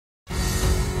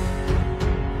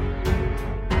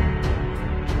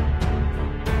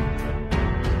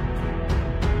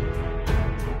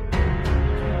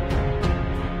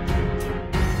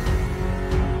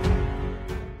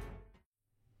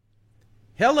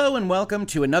Hello and welcome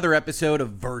to another episode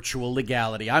of Virtual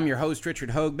Legality. I'm your host,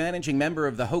 Richard Hogue, managing member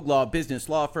of the Hogue Law Business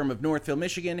Law Firm of Northville,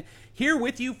 Michigan, here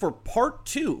with you for part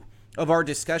 2 of our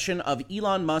discussion of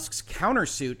Elon Musk's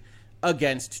countersuit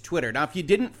against Twitter. Now, if you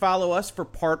didn't follow us for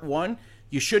part 1,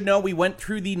 you should know we went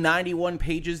through the 91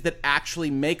 pages that actually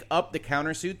make up the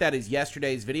countersuit. That is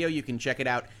yesterday's video. You can check it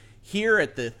out here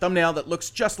at the thumbnail that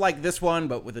looks just like this one,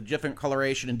 but with a different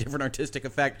coloration and different artistic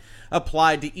effect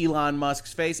applied to Elon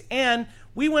Musk's face. And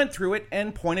we went through it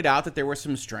and pointed out that there were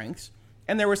some strengths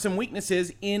and there were some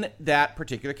weaknesses in that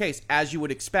particular case, as you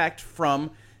would expect from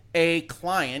a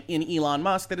client in Elon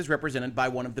Musk that is represented by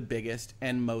one of the biggest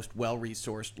and most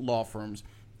well-resourced law firms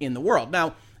in the world.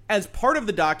 Now, as part of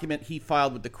the document he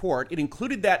filed with the court, it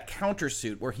included that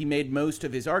countersuit where he made most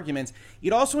of his arguments.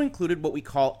 It also included what we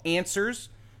call answers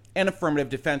and affirmative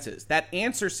defenses. That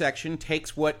answer section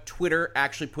takes what Twitter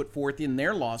actually put forth in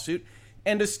their lawsuit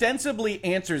and ostensibly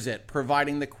answers it,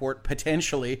 providing the court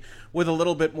potentially with a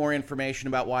little bit more information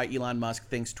about why Elon Musk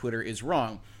thinks Twitter is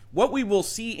wrong. What we will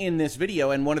see in this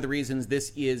video, and one of the reasons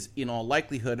this is in all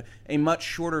likelihood a much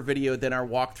shorter video than our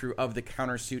walkthrough of the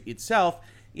countersuit itself,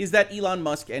 is that Elon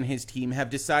Musk and his team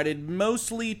have decided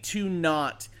mostly to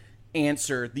not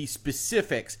answer the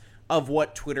specifics of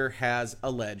what Twitter has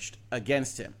alleged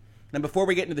against him. Now, before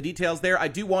we get into the details there, I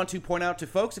do want to point out to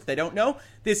folks, if they don't know,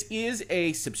 this is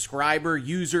a subscriber,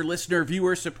 user, listener,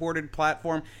 viewer-supported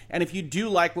platform. And if you do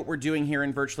like what we're doing here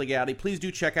in Virtual Legality, please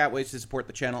do check out ways to support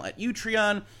the channel at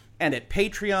Utreon and at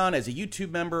Patreon as a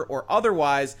YouTube member or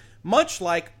otherwise, much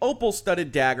like Opal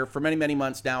Studded Dagger for many, many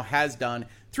months now has done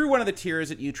through one of the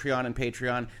tiers at Utreon and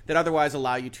Patreon that otherwise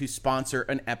allow you to sponsor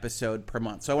an episode per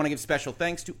month. So I want to give special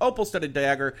thanks to Opal Studded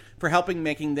Dagger for helping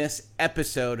making this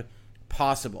episode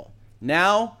possible.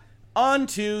 Now, on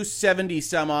to 70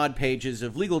 some odd pages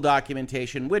of legal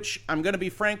documentation, which, I'm going to be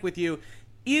frank with you,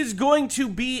 is going to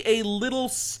be a little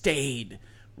staid,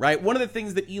 right? One of the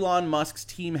things that Elon Musk's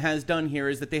team has done here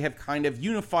is that they have kind of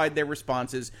unified their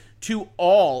responses to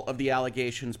all of the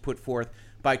allegations put forth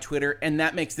by Twitter, and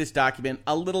that makes this document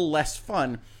a little less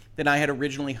fun than I had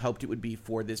originally hoped it would be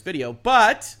for this video.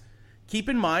 But keep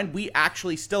in mind, we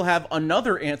actually still have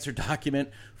another answer document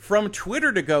from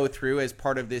Twitter to go through as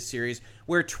part of this series,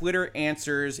 where Twitter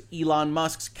answers Elon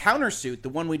Musk's countersuit, the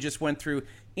one we just went through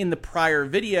in the prior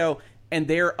video, and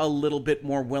they're a little bit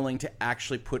more willing to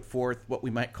actually put forth what we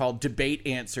might call debate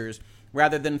answers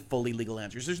rather than fully legal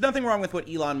answers. There's nothing wrong with what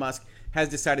Elon Musk has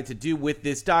decided to do with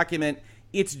this document.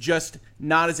 It's just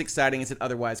not as exciting as it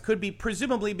otherwise could be,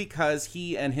 presumably because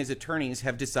he and his attorneys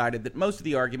have decided that most of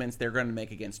the arguments they're going to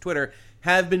make against Twitter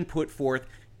have been put forth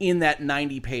in that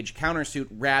 90-page countersuit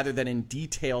rather than in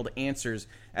detailed answers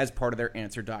as part of their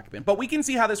answer document. But we can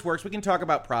see how this works. We can talk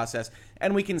about process,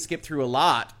 and we can skip through a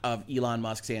lot of Elon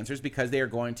Musk's answers because they are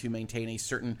going to maintain a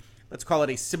certain, let's call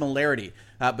it a similarity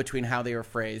between how they are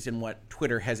phrased and what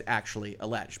Twitter has actually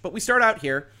alleged. But we start out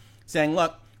here saying,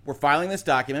 look, we're filing this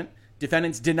document.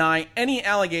 Defendants deny any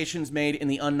allegations made in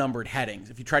the unnumbered headings.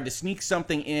 If you tried to sneak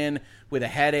something in with a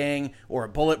heading or a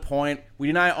bullet point, we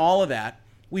deny all of that.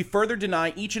 We further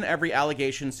deny each and every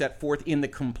allegation set forth in the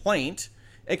complaint,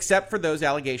 except for those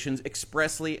allegations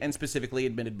expressly and specifically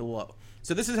admitted below.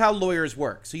 So this is how lawyers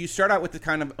work. So you start out with the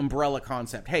kind of umbrella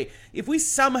concept. Hey, if we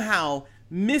somehow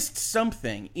missed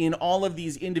something in all of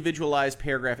these individualized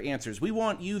paragraph answers, we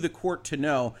want you, the court, to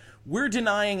know we're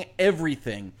denying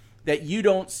everything that you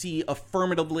don't see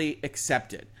affirmatively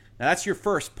accepted. Now, that's your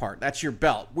first part. That's your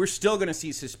belt. We're still going to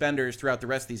see suspenders throughout the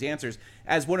rest of these answers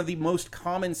as one of the most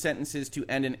common sentences to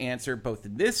end an answer, both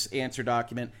in this answer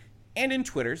document and in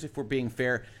Twitter's, if we're being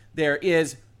fair. There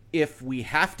is, if we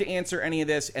have to answer any of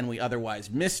this and we otherwise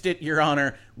missed it, Your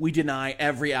Honor, we deny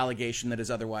every allegation that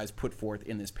is otherwise put forth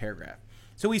in this paragraph.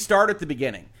 So we start at the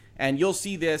beginning, and you'll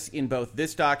see this in both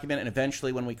this document and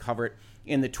eventually when we cover it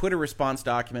in the Twitter response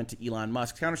document to Elon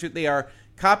Musk's countersuit. They are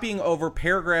copying over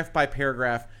paragraph by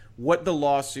paragraph what the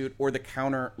lawsuit or the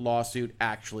counter lawsuit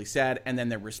actually said, and then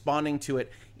they're responding to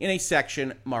it in a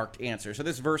section marked answer. So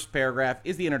this first paragraph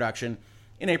is the introduction.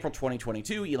 In April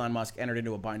 2022, Elon Musk entered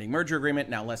into a binding merger agreement.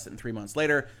 Now, less than 3 months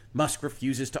later, Musk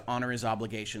refuses to honor his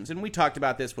obligations. And we talked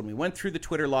about this when we went through the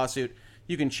Twitter lawsuit.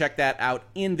 You can check that out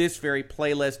in this very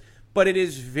playlist, but it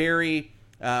is very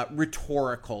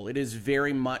rhetorical. It is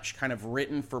very much kind of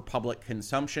written for public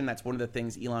consumption. That's one of the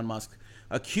things Elon Musk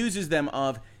accuses them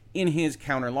of in his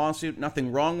counter lawsuit.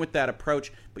 Nothing wrong with that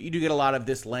approach, but you do get a lot of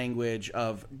this language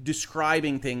of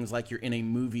describing things like you're in a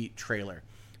movie trailer.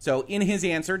 So in his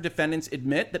answer, defendants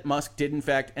admit that Musk did in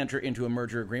fact enter into a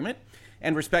merger agreement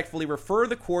and respectfully refer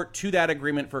the court to that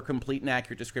agreement for a complete and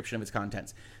accurate description of its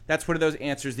contents. That's one of those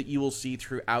answers that you will see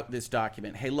throughout this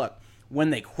document. Hey, look, when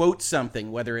they quote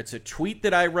something, whether it's a tweet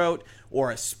that I wrote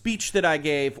or a speech that I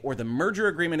gave or the merger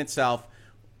agreement itself,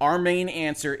 our main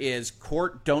answer is,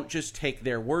 court, don't just take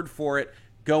their word for it.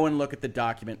 Go and look at the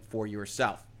document for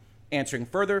yourself. Answering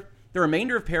further, the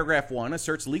remainder of paragraph 1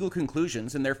 asserts legal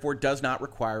conclusions and therefore does not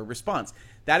require a response.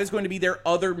 That is going to be their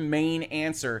other main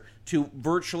answer to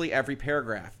virtually every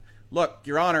paragraph. Look,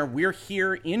 Your Honor, we're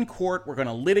here in court. We're going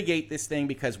to litigate this thing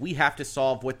because we have to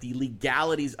solve what the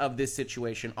legalities of this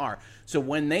situation are. So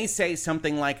when they say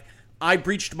something like, I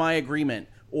breached my agreement,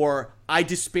 or I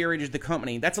disparaged the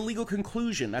company, that's a legal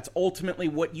conclusion. That's ultimately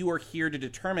what you are here to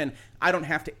determine. I don't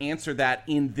have to answer that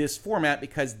in this format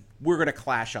because we're going to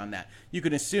clash on that. You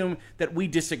can assume that we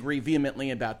disagree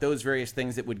vehemently about those various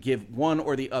things that would give one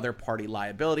or the other party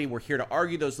liability. We're here to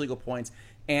argue those legal points,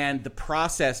 and the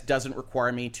process doesn't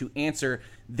require me to answer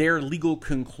their legal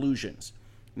conclusions.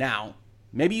 Now,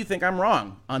 maybe you think I'm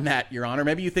wrong on that, Your Honor.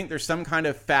 Maybe you think there's some kind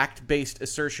of fact-based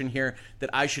assertion here that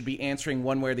I should be answering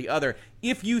one way or the other.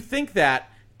 If you think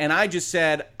that, and I just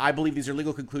said, I believe these are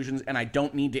legal conclusions and I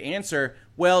don't need to answer,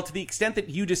 well, to the extent that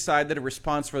you decide that a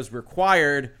response was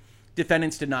required,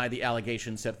 defendants deny the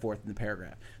allegations set forth in the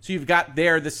paragraph. So you've got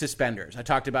there the suspenders. I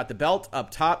talked about the belt up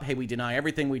top. Hey, we deny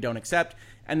everything we don't accept.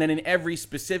 And then in every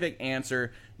specific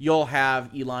answer, you'll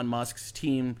have Elon Musk's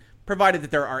team, provided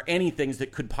that there are any things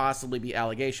that could possibly be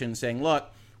allegations, saying, look,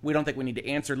 we don't think we need to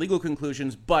answer legal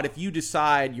conclusions, but if you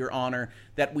decide, Your Honor,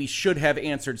 that we should have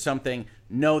answered something,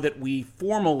 know that we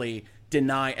formally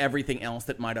deny everything else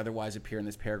that might otherwise appear in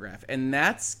this paragraph. And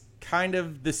that's kind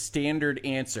of the standard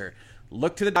answer.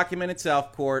 Look to the document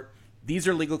itself, court. These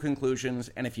are legal conclusions,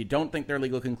 and if you don't think they're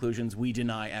legal conclusions, we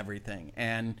deny everything.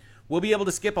 And we'll be able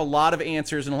to skip a lot of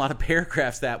answers and a lot of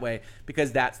paragraphs that way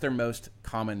because that's their most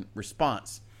common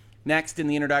response. Next, in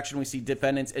the introduction, we see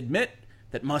defendants admit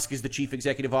that Musk is the chief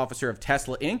executive officer of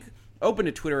Tesla, Inc., opened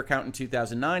a Twitter account in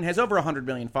 2009, has over 100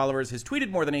 million followers, has tweeted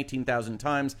more than 18,000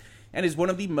 times, and is one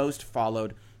of the most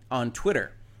followed on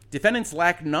Twitter. Defendants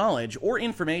lack knowledge or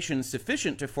information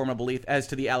sufficient to form a belief as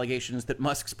to the allegations that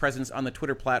Musk's presence on the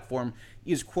Twitter platform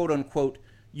is quote-unquote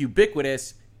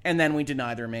ubiquitous, and then we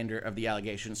deny the remainder of the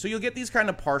allegations. So you'll get these kind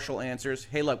of partial answers.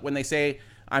 Hey, look, when they say,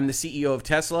 I'm the CEO of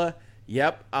Tesla,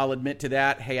 yep, I'll admit to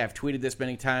that. Hey, I've tweeted this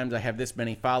many times. I have this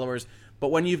many followers.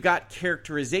 But when you've got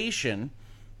characterization,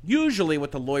 usually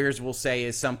what the lawyers will say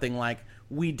is something like,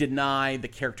 we deny the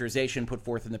characterization put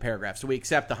forth in the paragraph. So we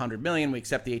accept the 100 million, we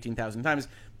accept the 18,000 times,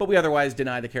 but we otherwise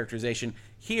deny the characterization.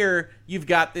 Here, you've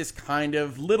got this kind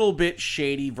of little bit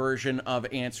shady version of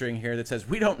answering here that says,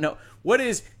 we don't know. What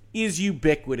is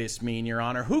ubiquitous mean, Your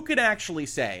Honor? Who could actually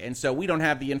say? And so we don't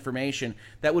have the information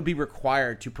that would be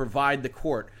required to provide the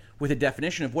court with a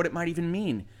definition of what it might even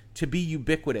mean to be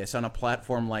ubiquitous on a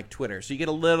platform like Twitter. So you get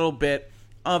a little bit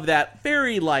of that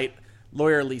very light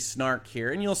lawyerly snark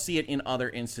here, and you'll see it in other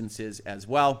instances as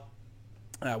well.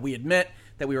 We admit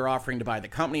that we were offering to buy the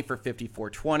company for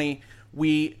 $54.20.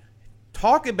 We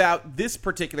talk about this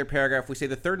particular paragraph. We say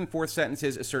the third and fourth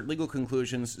sentences assert legal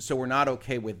conclusions, so we're not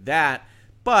okay with that.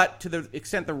 But to the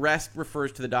extent the rest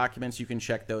refers to the documents, you can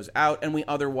check those out. And we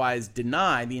otherwise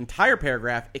deny the entire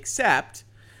paragraph except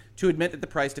to admit that the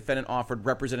price defendant offered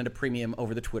represented a premium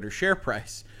over the Twitter share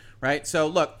price, right? So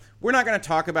look, we're not going to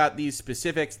talk about these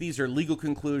specifics. These are legal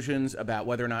conclusions about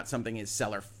whether or not something is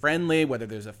seller friendly, whether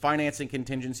there's a financing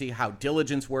contingency, how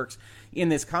diligence works in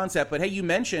this concept. But hey, you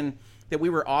mentioned that we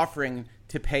were offering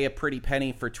to pay a pretty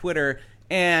penny for Twitter.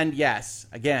 And yes,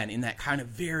 again, in that kind of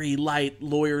very light,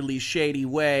 lawyerly, shady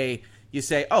way, you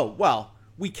say, oh, well,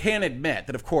 we can admit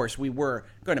that, of course, we were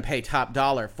going to pay top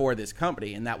dollar for this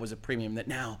company, and that was a premium that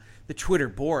now the Twitter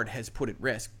board has put at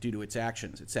risk due to its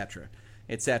actions, etc.,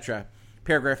 etc.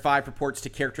 Paragraph 5 purports to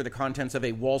character the contents of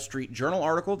a Wall Street Journal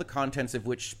article, the contents of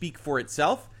which speak for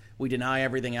itself. We deny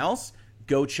everything else.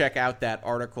 Go check out that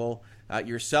article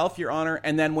yourself, Your Honor.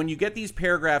 And then when you get these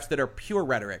paragraphs that are pure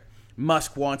rhetoric,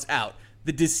 Musk wants out,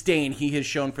 the disdain he has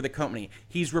shown for the company,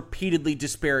 he's repeatedly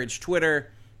disparaged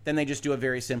Twitter, then they just do a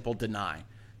very simple deny.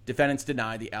 Defendants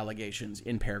deny the allegations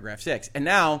in paragraph 6. And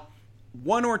now,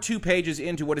 1 or 2 pages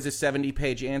into what is a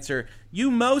 70-page answer,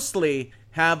 you mostly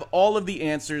have all of the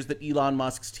answers that Elon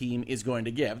Musk's team is going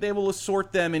to give. They will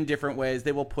assort them in different ways.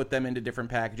 They will put them into different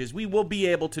packages. We will be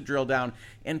able to drill down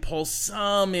and pull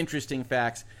some interesting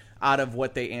facts out of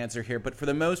what they answer here. But for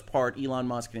the most part, Elon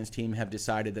Musk and his team have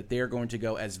decided that they are going to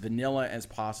go as vanilla as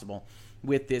possible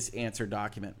with this answer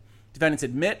document. Defendants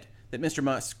admit that Mr.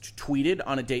 Musk tweeted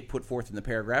on a date put forth in the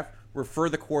paragraph, refer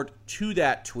the court to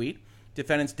that tweet.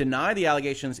 Defendants deny the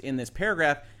allegations in this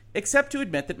paragraph, except to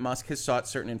admit that Musk has sought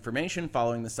certain information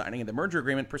following the signing of the merger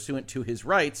agreement pursuant to his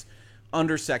rights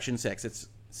under Section 6. It's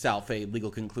self a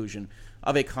legal conclusion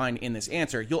of a kind in this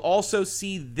answer. You'll also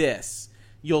see this.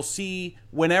 You'll see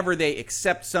whenever they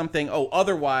accept something,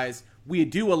 otherwise we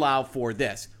do allow for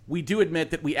this. We do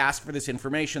admit that we asked for this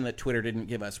information that Twitter didn't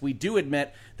give us. We do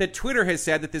admit that Twitter has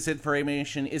said that this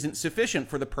information isn't sufficient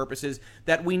for the purposes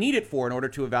that we need it for in order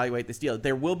to evaluate this deal.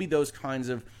 There will be those kinds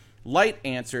of light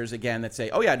answers, again, that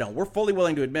say, we're fully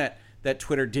willing to admit that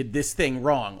Twitter did this thing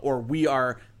wrong, or we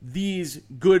are these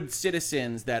good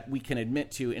citizens that we can admit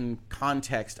to in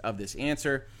context of this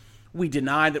answer. We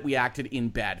deny that we acted in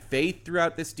bad faith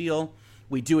throughout this deal.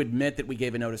 We do admit that we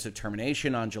gave a notice of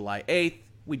termination on July 8th.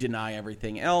 We deny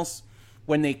everything else.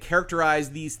 When they characterize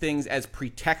these things as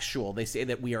pretextual, they say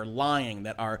that we are lying,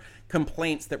 that our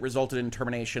complaints that resulted in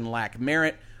termination lack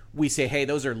merit. We say, hey,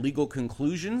 those are legal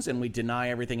conclusions, and we deny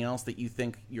everything else that you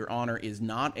think, Your Honor, is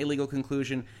not a legal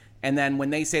conclusion. And then when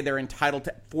they say they're entitled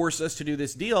to force us to do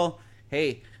this deal,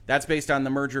 hey, that's based on the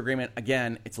merger agreement.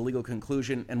 Again, it's a legal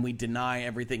conclusion, and we deny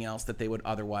everything else that they would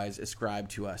otherwise ascribe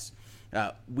to us.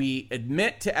 We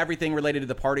admit to everything related to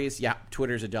the parties. Yeah,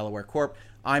 Twitter's a Delaware corp.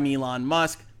 I'm Elon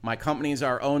Musk. My companies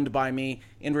are owned by me.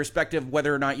 In respect of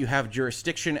whether or not you have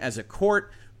jurisdiction as a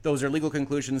court, those are legal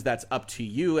conclusions. That's up to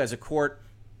you as a court.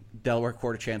 Delaware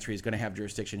Court of Chancery is going to have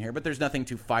jurisdiction here, but there's nothing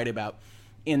to fight about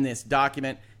in this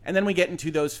document. And then we get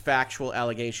into those factual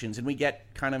allegations, and we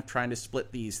get kind of trying to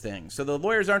split these things. So the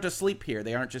lawyers aren't asleep here.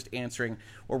 They aren't just answering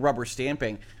or rubber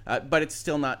stamping, but it's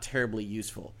still not terribly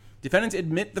useful. Defendants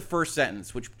admit the first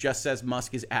sentence, which just says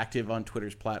Musk is active on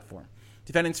Twitter's platform.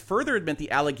 Defendants further admit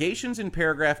the allegations in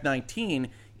paragraph 19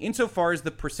 insofar as the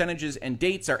percentages and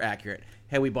dates are accurate.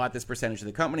 Hey, we bought this percentage of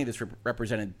the company. This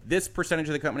represented this percentage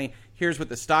of the company. Here's what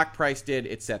the stock price did,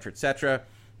 etc., etc.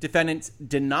 Defendants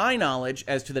deny knowledge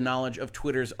as to the knowledge of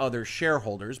Twitter's other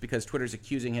shareholders because Twitter's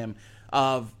accusing him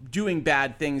of doing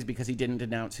bad things because he didn't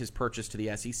announce his purchase to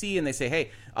the SEC. And they say, hey,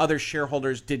 other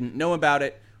shareholders didn't know about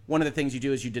it. One of the things you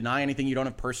do is you deny anything you don't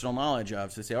have personal knowledge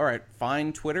of. So they say, all right,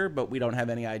 fine, Twitter, but we don't have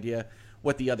any idea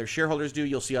what the other shareholders do.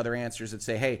 You'll see other answers that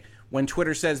say, hey, when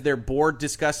Twitter says their board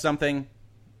discussed something,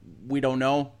 we don't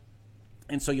know.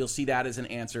 And so you'll see that as an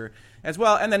answer as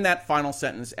well. And then that final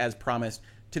sentence, as promised,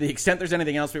 to the extent there's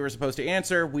anything else we were supposed to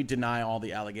answer, we deny all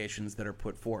the allegations that are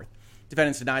put forth.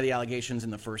 Defendants deny the allegations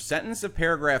in the first sentence of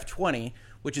paragraph 20,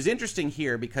 which is interesting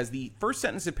here because the first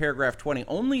sentence of paragraph 20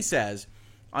 only says,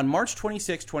 on March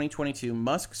 26, 2022,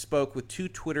 Musk spoke with two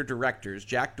Twitter directors,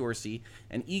 Jack Dorsey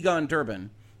and Egon Durbin,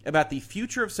 about the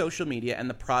future of social media and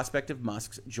the prospect of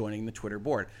Musk's joining the Twitter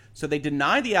board. So they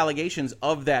deny the allegations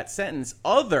of that sentence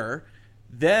other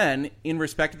than in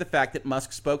respect to the fact that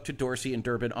Musk spoke to Dorsey and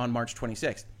Durbin on March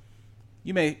 26th.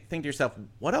 You may think to yourself,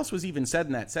 what else was even said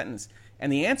in that sentence?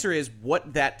 And the answer is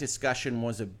what that discussion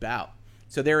was about.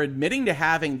 So they're admitting to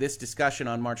having this discussion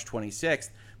on March 26th,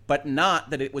 but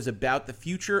not that it was about the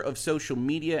future of social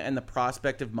media and the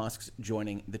prospect of Musk's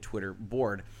joining the Twitter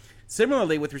board.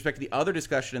 Similarly, with respect to the other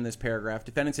discussion in this paragraph,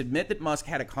 defendants admit that Musk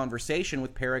had a conversation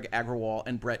with Parag Agrawal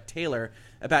and Brett Taylor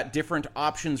about different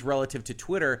options relative to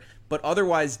Twitter, but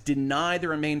otherwise deny the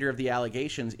remainder of the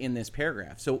allegations in this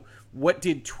paragraph. So what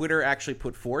did Twitter actually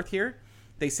put forth here?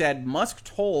 They said Musk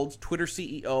told Twitter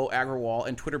CEO Agrawal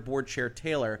and Twitter board chair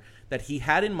Taylor that he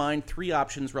had in mind three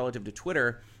options relative to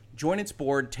Twitter: join its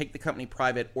board, take the company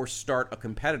private, or start a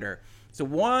competitor. So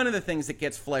one of the things that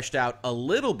gets fleshed out a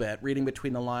little bit, reading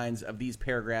between the lines of these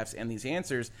paragraphs and these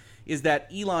answers, is that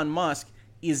Elon Musk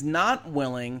is not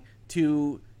willing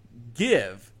to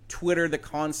give Twitter the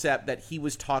concept that he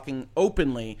was talking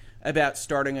openly about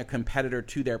starting a competitor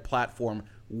to their platform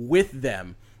with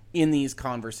them in these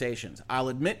conversations. I'll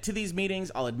admit to these meetings,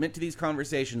 I'll admit to these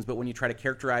conversations, but when you try to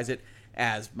characterize it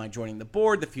as my joining the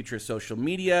board, the future of social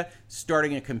media,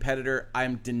 starting a competitor,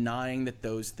 I'm denying that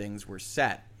those things were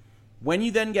set. When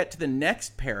you then get to the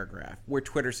next paragraph where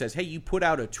Twitter says, hey, you put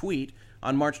out a tweet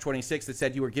on March 26th that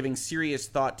said you were giving serious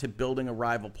thought to building a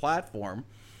rival platform,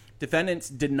 defendants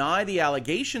deny the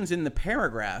allegations in the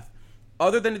paragraph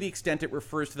other than to the extent it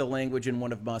refers to the language in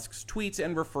one of Musk's tweets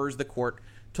and refers the court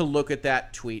to look at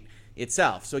that tweet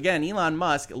itself. So again, Elon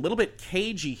Musk, a little bit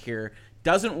cagey here,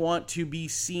 doesn't want to be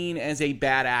seen as a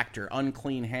bad actor,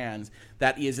 unclean hands,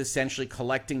 that is essentially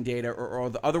collecting data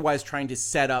or otherwise trying to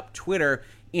set up Twitter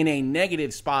in a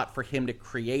negative spot for him to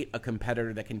create a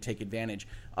competitor that can take advantage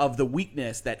of the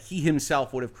weakness that he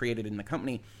himself would have created in the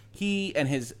company. He and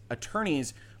his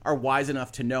attorneys are wise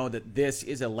enough to know that this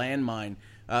is a landmine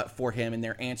for him, and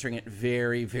they're answering it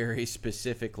very, very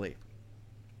specifically.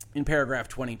 In paragraph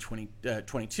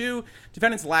 22,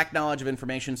 defendants lack knowledge of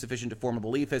information sufficient to form a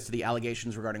belief as to the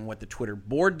allegations regarding what the Twitter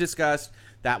board discussed.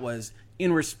 That was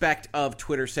in respect of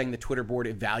Twitter saying the Twitter board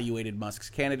evaluated Musk's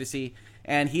candidacy.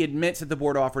 And he admits that the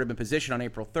board offered him a position on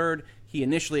April 3rd. He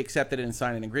initially accepted it and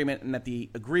signed an agreement, and that the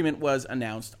agreement was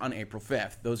announced on April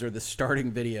 5th. Those are the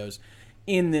starting videos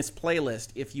in this playlist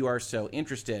if you are so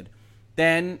interested.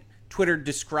 Then Twitter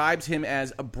describes him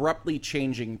as abruptly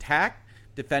changing tack.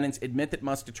 Defendants admit that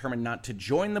Musk determined not to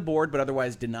join the board, but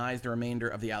otherwise denies the remainder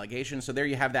of the allegations. So there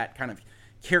you have that kind of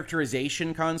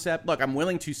characterization concept. Look, I'm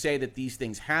willing to say that these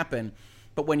things happen,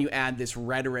 but when you add this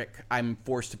rhetoric, I'm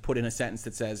forced to put in a sentence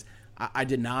that says, I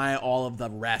deny all of the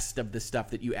rest of the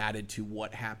stuff that you added to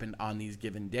what happened on these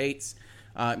given dates.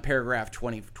 In paragraph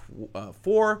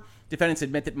 24, defendants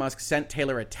admit that Musk sent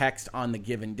Taylor a text on the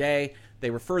given day. They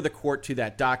refer the court to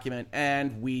that document,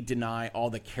 and we deny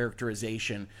all the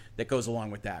characterization that goes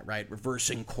along with that, right?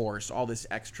 Reversing course, all this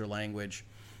extra language.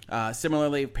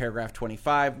 Similarly, paragraph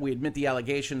 25, we admit the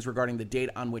allegations regarding the date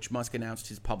on which Musk announced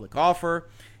his public offer,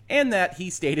 and that he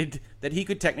stated that he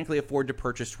could technically afford to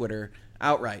purchase Twitter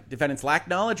outright. Defendants lack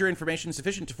knowledge or information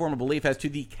sufficient to form a belief as to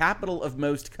the capital of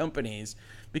most companies,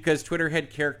 because Twitter had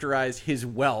characterized his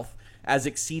wealth as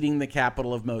exceeding the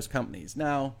capital of most companies.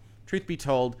 Now, truth be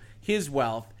told, his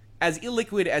wealth, as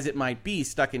illiquid as it might be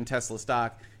stuck in Tesla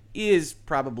stock, is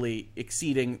probably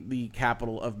exceeding the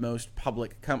capital of most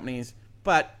public companies.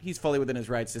 But he's fully within his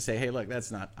rights to say, hey, look,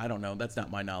 that's not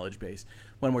my knowledge base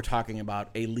when we're talking about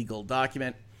a legal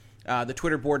document. The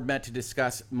Twitter board met to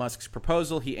discuss Musk's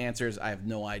proposal. He answers, I have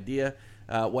no idea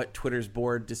what Twitter's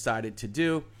board decided to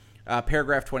do.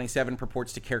 Paragraph 27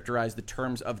 purports to characterize the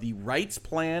terms of the rights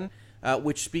plan,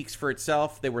 which speaks for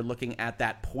itself. They were looking at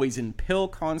that poison pill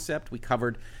concept we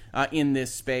covered in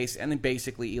this space. And then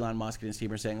basically Elon Musk and his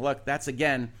team are saying, look, that's,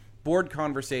 again, board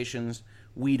conversations.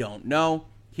 We don't know.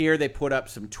 Here they put up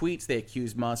some tweets. They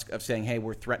accuse Musk of saying, hey,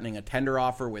 we're threatening a tender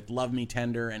offer with love me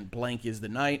tender and blank is the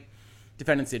night.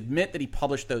 Defendants admit that he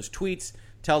published those tweets,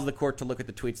 tells the court to look at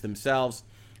the tweets themselves.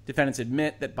 Defendants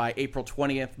admit that by April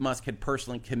 20th, Musk had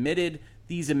personally committed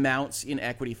these amounts in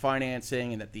equity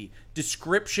financing, and that the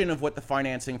description of what the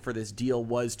financing for this deal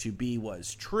was to be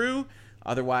was true.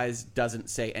 Otherwise, doesn't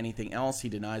say anything else. He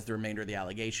denies the remainder of the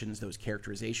allegations, those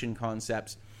characterization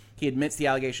concepts. He admits the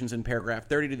allegations in paragraph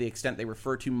 30 to the extent they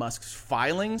refer to Musk's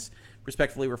filings,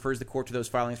 respectfully refers the court to those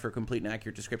filings for a complete and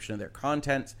accurate description of their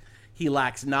contents. He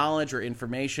lacks knowledge or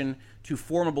information to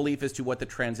form a belief as to what the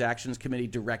Transactions Committee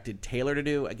directed Taylor to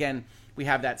do. Again, we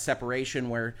have that separation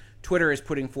where Twitter is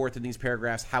putting forth in these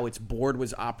paragraphs how its board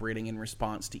was operating in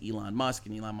response to Elon Musk,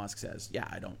 and Elon Musk says, yeah,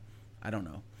 I don't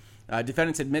know.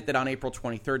 Defendants admit that on April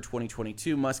 23rd,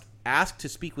 2022, Musk asked to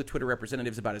speak with Twitter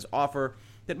representatives about his offer,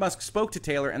 that Musk spoke to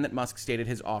Taylor, and that Musk stated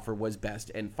his offer was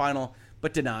best and final,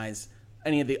 but denies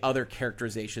any of the other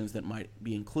characterizations that might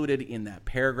be included in that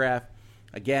paragraph.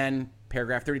 Again,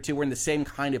 paragraph 32, we're in the same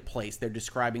kind of place. They're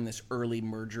describing this early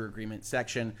merger agreement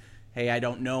section. Hey, I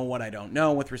don't know what I don't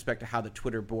know with respect to how the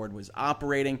Twitter board was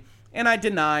operating, and I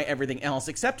deny everything else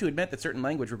except to admit that certain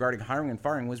language regarding hiring and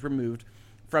firing was removed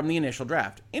from the initial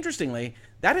draft. Interestingly,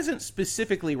 that isn't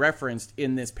specifically referenced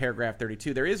in this paragraph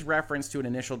 32. There is reference to an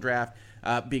initial draft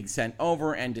being sent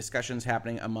over and discussions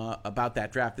happening about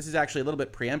that draft. This is actually a little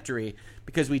bit preemptory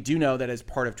because we do know that as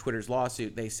part of Twitter's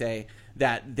lawsuit, they say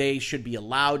that they should be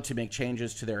allowed to make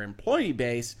changes to their employee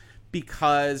base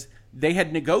because they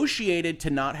had negotiated to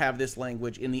not have this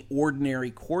language in the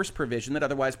ordinary course provision that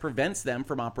otherwise prevents them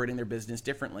from operating their business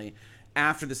differently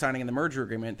after the signing of the merger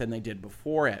agreement than they did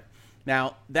before it.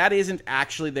 Now, that isn't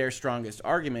actually their strongest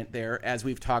argument there, as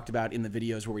we've talked about in the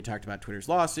videos where we talked about Twitter's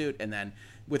lawsuit and then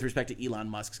with respect to Elon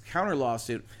Musk's counter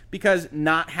lawsuit, because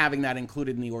not having that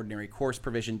included in the ordinary course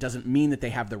provision doesn't mean that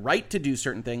they have the right to do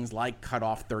certain things like cut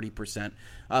off 30%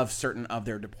 of certain of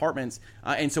their departments.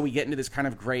 And so we get into this kind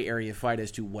of gray area fight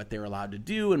as to what they're allowed to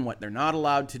do and what they're not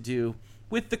allowed to do,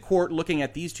 with the court looking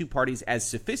at these two parties as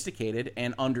sophisticated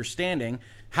and understanding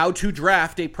how to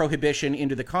draft a prohibition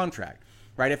into the contract.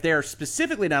 Right? If they're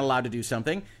specifically not allowed to do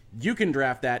something, you can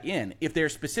draft that in. If they're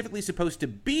specifically supposed to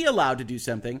be allowed to do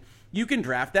something, you can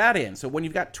draft that in. So when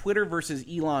you've got Twitter versus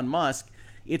Elon Musk,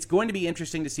 it's going to be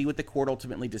interesting to see what the court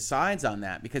ultimately decides on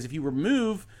that. Because if you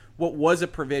remove what was a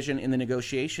provision in the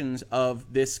negotiations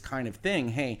of this kind of thing,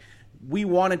 hey, we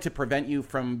wanted to prevent you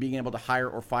from being able to hire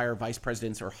or fire vice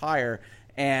presidents or hire,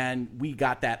 and we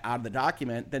got that out of the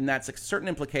document, then that's a certain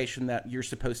implication that you're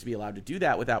supposed to be allowed to do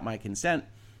that without my consent.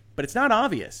 But it's not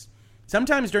obvious.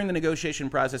 Sometimes during the negotiation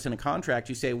process in a contract,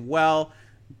 you say, well,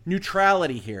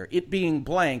 neutrality here, it being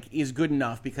blank, is good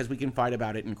enough because we can fight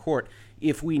about it in court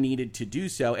if we needed to do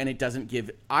so, and it doesn't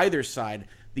give either side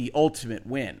the ultimate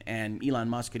win. And Elon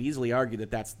Musk could easily argue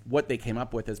that that's what they came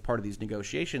up with as part of these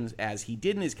negotiations, as he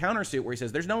did in his countersuit, where he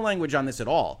says there's no language on this at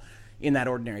all in that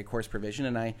ordinary course provision,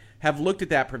 and I have looked at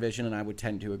that provision, and I would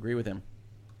tend to agree with him.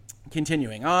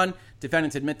 Continuing on,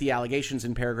 defendants admit the allegations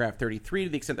in paragraph 33 to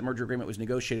the extent the merger agreement was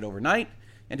negotiated overnight,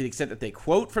 and to the extent that they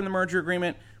quote from the merger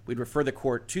agreement, we'd refer the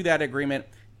court to that agreement,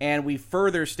 and we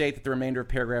further state that the remainder of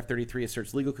paragraph 33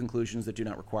 asserts legal conclusions that do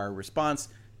not require a response.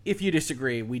 If you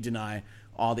disagree, we deny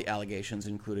all the allegations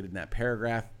included in that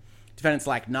paragraph. Defendants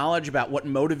lack knowledge about what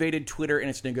motivated Twitter in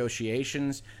its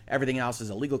negotiations. Everything else is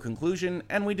a legal conclusion,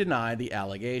 and we deny the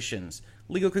allegations.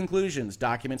 Legal conclusions,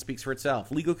 document speaks for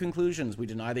itself. Legal conclusions, we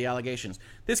deny the allegations.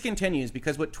 This continues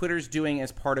because what Twitter's doing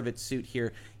as part of its suit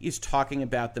here is talking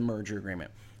about the merger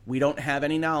agreement. We don't have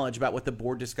any knowledge about what the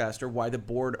board discussed or why the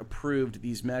board approved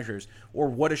these measures or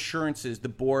what assurances the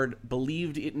board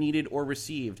believed it needed or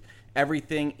received.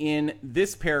 Everything in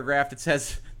this paragraph that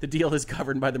says the deal is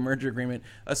governed by the merger agreement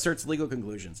asserts legal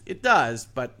conclusions. It does,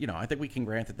 but I think we can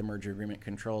grant that the merger agreement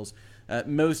controls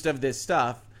most of this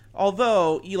stuff.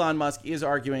 Although Elon Musk is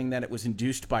arguing that it was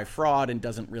induced by fraud and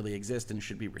doesn't really exist and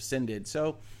should be rescinded.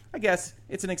 So I guess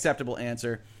it's an acceptable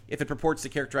answer. If it purports to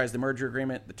characterize the merger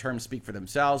agreement, the terms speak for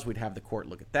themselves. We'd have the court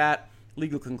look at that.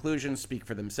 Legal conclusions speak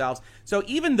for themselves. So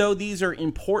even though these are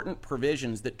important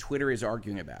provisions that Twitter is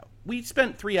arguing about, we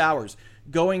spent 3 hours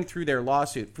going through their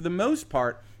lawsuit. For the most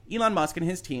part, Elon Musk and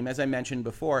his team, as I mentioned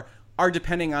before, are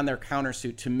depending on their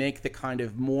countersuit to make the kind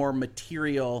of more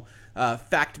material,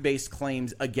 fact-based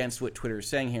claims against what Twitter is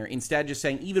saying here. Instead, just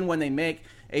saying even when they make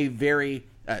a very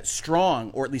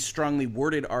strong or at least strongly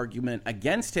worded argument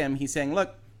against him, he's saying,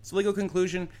 look, it's a legal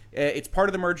conclusion. It's part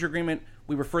of the merger agreement.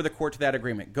 We refer the court to that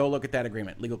agreement. Go look at that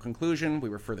agreement. Legal conclusion. We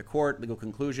refer the court. Legal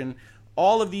conclusion.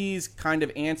 All of these kind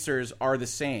of answers are the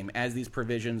same as these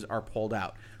provisions are pulled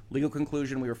out. Legal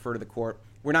conclusion. We refer to the court.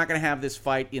 We're not going to have this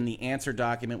fight in the answer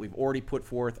document. We've already put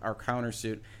forth our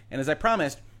countersuit. And as I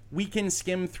promised, we can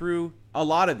skim through a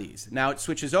lot of these. Now it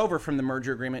switches over from the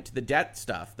merger agreement to the debt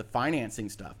stuff, the financing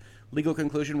stuff. Legal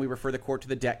conclusion, we refer the court to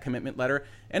the debt commitment letter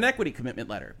and equity commitment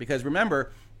letter. Because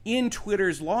remember, in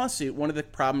Twitter's lawsuit, one of the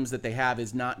problems that they have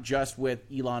is not just with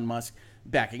Elon Musk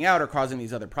backing out or causing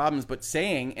these other problems, but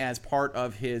saying as part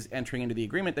of his entering into the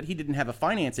agreement that he didn't have a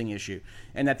financing issue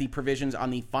and that the provisions on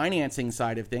the financing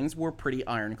side of things were pretty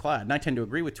ironclad. And I tend to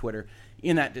agree with Twitter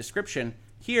in that description.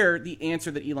 Here, the answer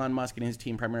that Elon Musk and his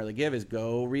team primarily give is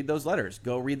go read those letters,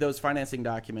 go read those financing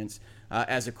documents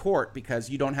as a court, because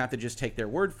you don't have to just take their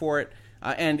word for it.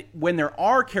 And when there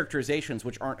are characterizations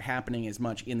which aren't happening as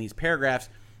much in these paragraphs,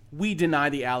 we deny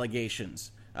the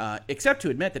allegations, except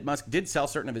to admit that Musk did sell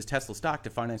certain of his Tesla stock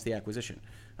to finance the acquisition.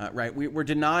 Right? We're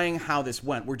denying how this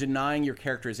went. We're denying your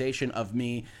characterization of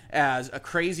me as a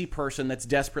crazy person that's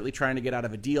desperately trying to get out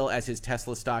of a deal as his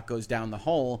Tesla stock goes down the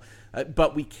hole.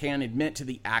 But we can admit to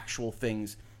the actual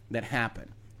things that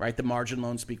happen. Right? The margin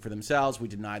loans speak for themselves. We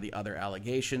deny the other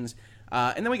allegations.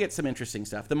 And then we get some interesting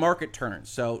stuff. The market turns.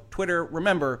 So Twitter,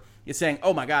 remember, is saying,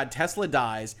 oh my God, Tesla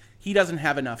dies. He doesn't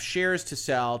have enough shares to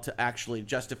sell to actually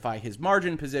justify his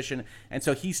margin position. And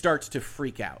so he starts to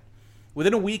freak out.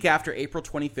 Within a week after April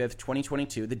 25th,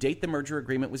 2022, the date the merger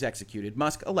agreement was executed,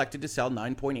 Musk elected to sell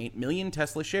 9.8 million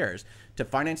Tesla shares to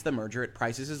finance the merger at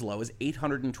prices as low as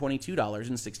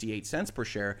 $822.68 per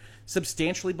share,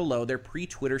 substantially below their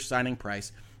pre-Twitter signing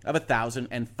price of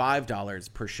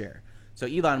 $1,005 per share. So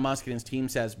Elon Musk and his team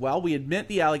says, well, we admit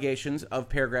the allegations of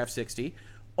paragraph 60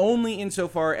 only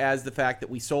insofar as the fact that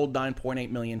we sold 9.8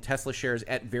 million Tesla shares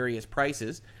at various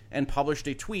prices and published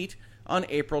a tweet on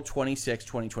April 26,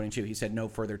 2022. He said no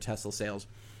further Tesla sales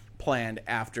planned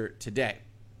after today.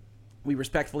 We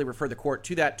respectfully refer the court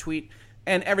to that tweet,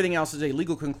 and everything else is a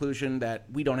legal conclusion that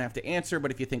we don't have to answer,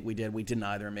 but if you think we did, we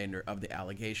deny the remainder of the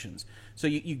allegations. So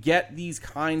you get these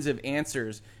kinds of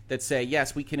answers that say,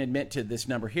 yes, we can admit to this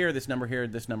number here, this number here,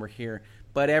 this number here,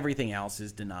 but everything else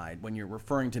is denied when you're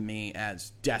referring to me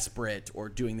as desperate or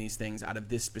doing these things out of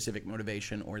this specific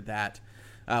motivation or that.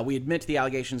 We admit to the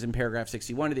allegations in paragraph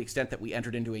 61 to the extent that we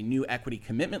entered into a new equity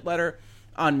commitment letter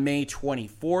on May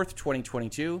 24th,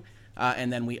 2022,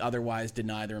 and then we otherwise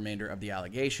deny the remainder of the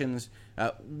allegations.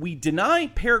 We deny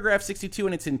paragraph 62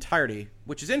 in its entirety,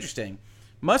 which is interesting.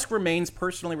 Musk remains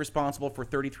personally responsible for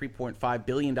 $33.5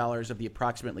 billion of the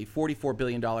approximately $44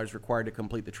 billion required to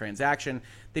complete the transaction.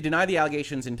 They deny the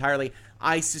allegations entirely.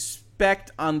 I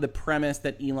suspect on the premise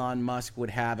that Elon Musk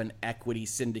would have an equity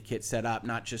syndicate set up,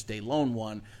 not just a lone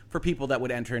one, for people that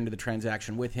would enter into the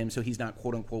transaction with him, so he's not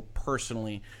quote-unquote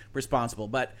personally responsible.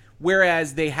 But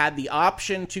whereas they had the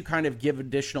option to kind of give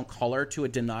additional color to a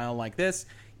denial like this,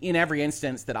 in every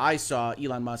instance that I saw,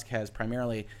 Elon Musk has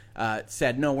primarily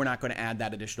said, no, we're not going to add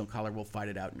that additional color. We'll fight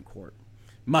it out in court.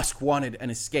 Musk wanted an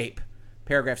escape.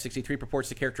 Paragraph 63 purports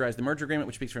to characterize the merger agreement,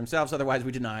 which speaks for themselves. Otherwise,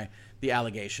 we deny the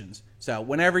allegations. So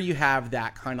whenever you have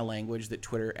that kind of language that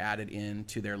Twitter added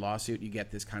into their lawsuit, you get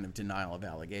this kind of denial of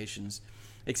allegations.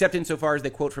 Except insofar as they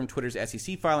quote from Twitter's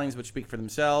SEC filings, which speak for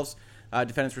themselves.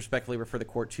 Defendants respectfully refer the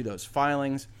court to those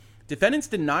filings. Defendants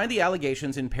deny the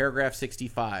allegations in paragraph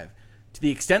 65 to the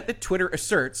extent that Twitter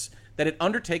asserts that it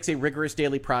undertakes a rigorous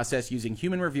daily process using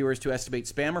human reviewers to estimate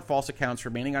spam or false accounts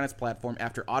remaining on its platform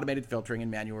after automated filtering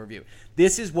and manual review.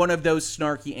 This is one of those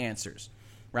snarky answers,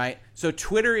 right? So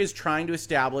Twitter is trying to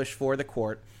establish for the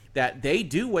court that they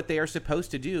do what they are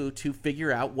supposed to do to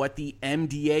figure out what the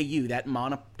MDAU, that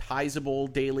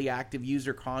monetizable daily active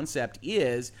user concept,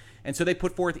 is. And so they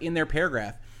put forth in their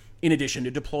paragraph, in addition to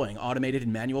deploying automated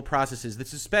and manual processes that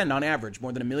suspend, on average,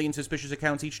 more than 1 million suspicious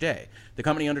accounts each day, the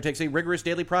company undertakes a rigorous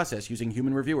daily process using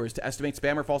human reviewers to estimate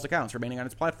spam or false accounts remaining on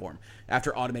its platform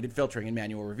after automated filtering and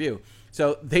manual review.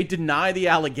 So they deny the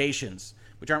allegations,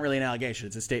 which aren't really an allegation.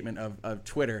 It's a statement of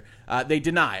Twitter. They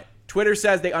deny it. Twitter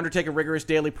says they undertake a rigorous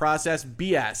daily process.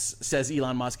 BS, says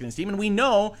Elon Musk and his team. And we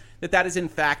know that that is, in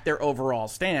fact, their overall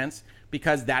stance,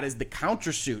 because that is the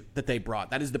countersuit that they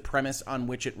brought. That is the premise on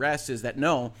which it rests, is that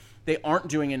no, they aren't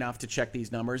doing enough to check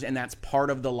these numbers, and that's part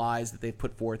of the lies that they've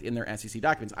put forth in their SEC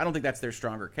documents. I don't think that's their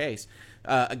stronger case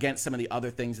against some of the other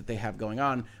things that they have going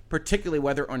on, particularly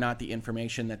whether or not the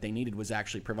information that they needed was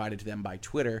actually provided to them by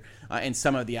Twitter, and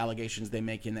some of the allegations they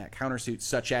make in that countersuit,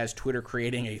 such as Twitter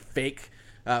creating a fake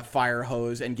fire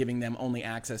hose and giving them only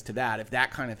access to that. If that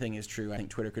kind of thing is true, I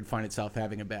think Twitter could find itself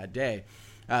having a bad day.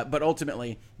 But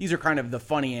ultimately, these are kind of the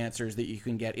funny answers that you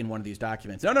can get in one of these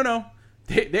documents. No.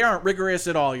 They aren't rigorous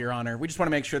at all, Your Honor. We just want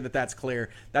to make sure that that's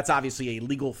clear. That's obviously a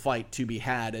legal fight to be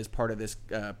had as part of this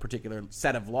particular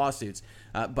set of lawsuits,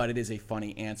 but it is a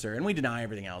funny answer, and we deny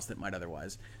everything else that might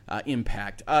otherwise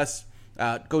impact us.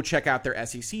 Go check out their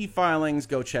SEC filings.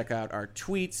 Go check out our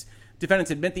tweets.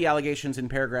 Defendants admit the allegations in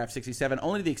paragraph 67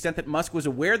 only to the extent that Musk was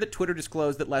aware that Twitter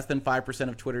disclosed that less than 5%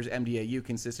 of Twitter's MDAU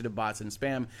consisted of bots and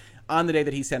spam on the day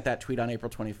that he sent that tweet on April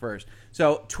 21st.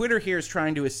 So Twitter here is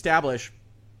trying to establish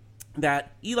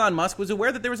that Elon Musk was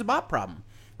aware that there was a bot problem.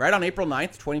 Right on April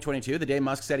 9th, 2022, the day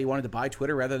Musk said he wanted to buy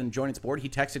Twitter rather than join its board, he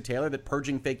texted Taylor that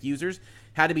purging fake users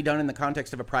had to be done in the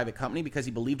context of a private company because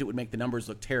he believed it would make the numbers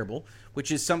look terrible,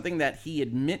 which is something that he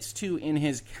admits to in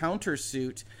his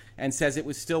countersuit and says it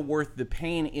was still worth the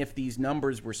pain if these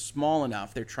numbers were small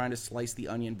enough. They're trying to slice the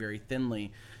onion very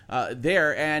thinly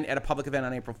there. And at a public event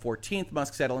on April 14th,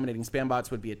 Musk said eliminating spam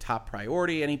bots would be a top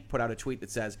priority, and he put out a tweet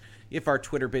that says, if our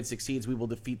Twitter bid succeeds, we will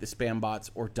defeat the spam bots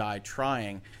or die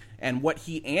trying. And what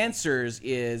he answers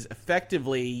is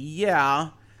effectively, yeah,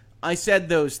 I said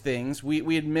those things.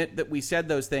 We admit that we said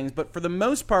those things. But for the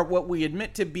most part, what we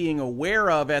admit to being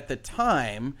aware of at the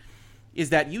time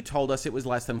is that you told us it was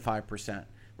less than 5%,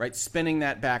 right? Spinning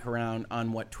that back around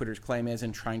on what Twitter's claim is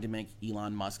and trying to make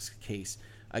Elon Musk's case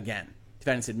again.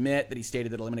 Defendants admit that he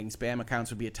stated that eliminating spam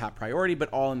accounts would be a top priority, but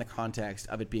all in the context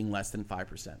of it being less than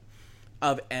 5%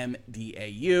 of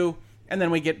MDAU. And then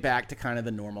we get back to kind of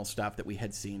the normal stuff that we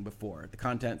had seen before. The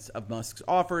contents of Musk's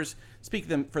offers speak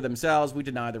for themselves. We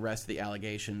deny the rest of the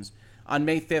allegations. On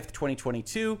May 5th,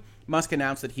 2022, Musk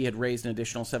announced that he had raised an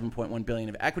additional $7.1 billion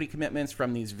of equity commitments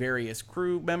from these various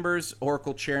crew members: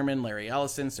 Oracle chairman Larry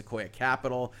Ellison, Sequoia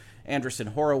Capital, Andreessen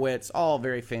Horowitz, all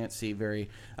very fancy, very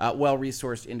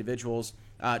well-resourced individuals.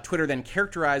 Twitter then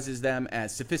characterizes them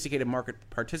as sophisticated market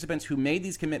participants who made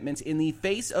these commitments in the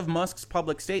face of Musk's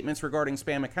public statements regarding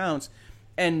spam accounts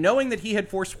and knowing that he had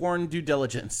forsworn due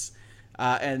diligence.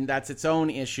 And that's its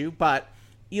own issue. But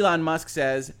Elon Musk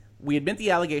says, we admit the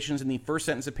allegations in the first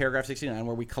sentence of paragraph 69,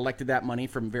 where we collected that money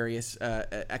from various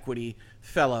equity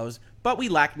fellows, but we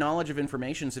lack knowledge of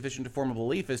information sufficient to form a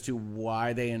belief as to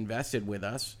why they invested with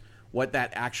us, what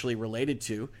that actually related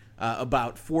to,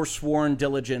 about forsworn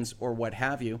diligence or what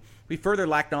have you. We further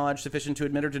lack knowledge sufficient to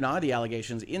admit or deny the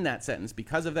allegations in that sentence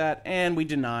because of that, and we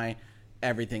deny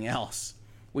everything else.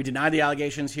 We deny the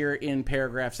allegations here in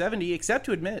paragraph 70, except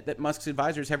to admit that Musk's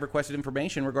advisors have requested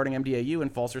information regarding MDAU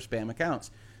and false or spam accounts.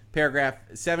 Paragraph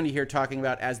 70 here talking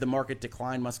about, as the market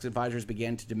declined, Musk's advisors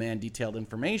began to demand detailed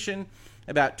information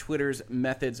about Twitter's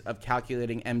methods of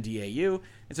calculating MDAU.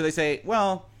 And so they say,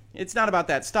 well, it's not about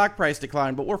that stock price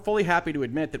decline, but we're fully happy to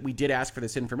admit that we did ask for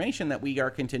this information that we are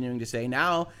continuing to say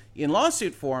now in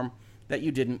lawsuit form that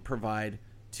you didn't provide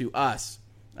to us.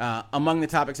 Among the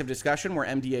topics of discussion were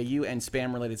MDAU and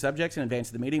spam-related subjects. In advance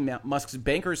of the meeting, Musk's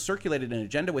bankers circulated an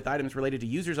agenda with items related to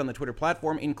users on the Twitter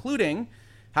platform, including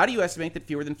How do you estimate that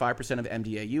fewer than 5% of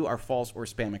MDAU are false or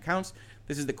spam accounts?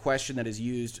 This is the question that is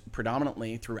used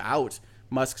predominantly throughout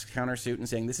Musk's countersuit and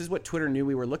saying this is what Twitter knew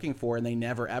we were looking for, and they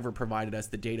never, ever provided us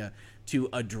the data to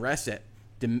address it.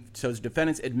 So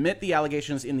defendants admit the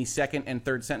allegations in the second and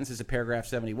third sentences of paragraph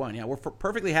 71. Yeah, we're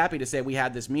perfectly happy to say we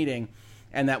had this meeting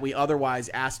and that we otherwise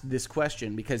asked this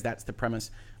question because that's the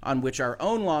premise on which our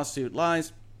own lawsuit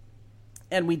lies,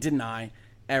 and we deny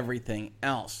everything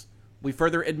else. We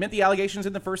further admit the allegations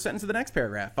in the first sentence of the next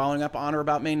paragraph. Following up on or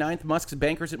about May 9th, Musk's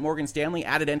bankers at Morgan Stanley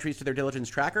added entries to their diligence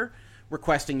tracker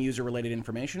requesting user-related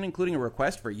information, including a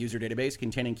request for a user database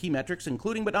containing key metrics,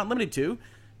 including but not limited to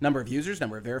number of users,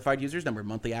 number of verified users, number of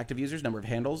monthly active users, number of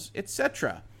handles,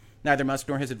 etc. Neither Musk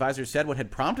nor his advisors said what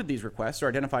had prompted these requests or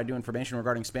identified new information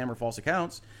regarding spam or false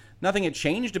accounts. Nothing had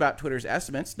changed about Twitter's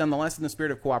estimates. Nonetheless, in the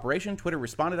spirit of cooperation, Twitter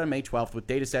responded on May 12th with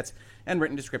datasets and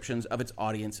written descriptions of its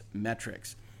audience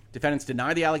metrics. Defendants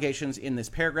deny the allegations in this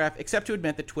paragraph, except to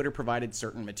admit that Twitter provided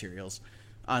certain materials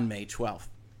on May 12th.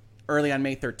 Early on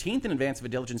May 13th, in advance of a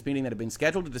diligence meeting that had been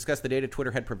scheduled to discuss the data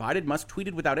Twitter had provided, Musk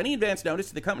tweeted without any advance notice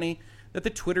to the company that the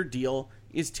Twitter deal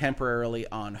is temporarily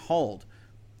on hold.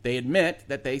 They admit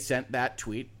that they sent that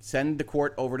tweet, send the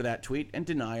court over to that tweet, and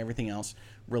deny everything else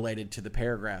related to the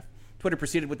paragraph. Twitter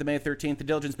proceeded with the May 13th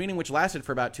diligence meeting, which lasted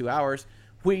for about 2 hours.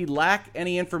 We lack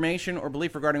any information or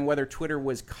belief regarding whether Twitter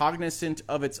was cognizant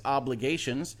of its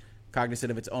obligations,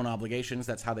 cognizant of its own obligations.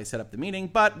 That's how they set up the meeting.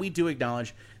 But we do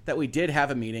acknowledge that we did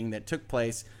have a meeting that took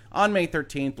place on May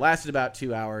 13th, lasted about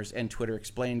 2 hours, and Twitter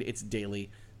explained its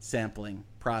daily sampling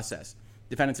process.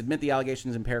 Defendants admit the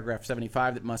allegations in paragraph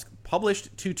 75 that Musk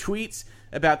published 2 tweets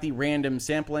about the random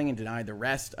sampling and denied the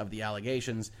rest of the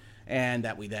allegations, and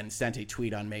that we then sent a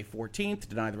tweet on May 14th to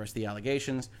deny the rest of the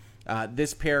allegations.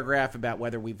 This paragraph about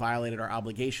whether we violated our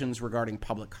obligations regarding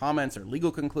public comments or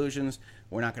legal conclusions,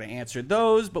 we're not going to answer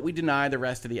those, but we deny the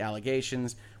rest of the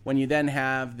allegations. When you then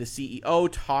have the CEO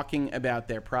talking about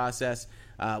their process,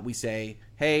 we say,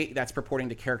 hey, that's purporting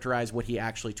to characterize what he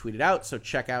actually tweeted out, so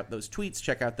check out those tweets,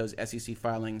 check out those SEC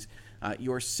filings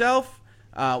yourself.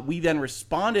 We then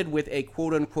responded with a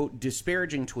quote-unquote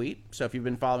disparaging tweet. So if you've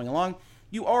been following along,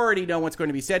 you already know what's going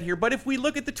to be said here. But if we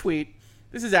look at the tweet,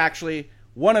 this is actually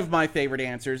one of my favorite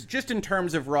answers, just in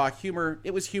terms of raw humor.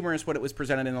 It was humorous what it was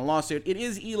presented in the lawsuit. It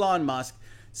is Elon Musk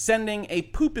sending a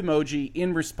poop emoji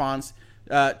in response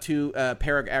to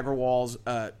Parag Agrawal's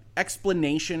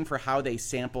explanation for how they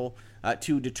sample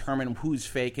to determine who's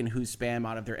fake and who's spam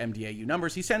out of their MDAU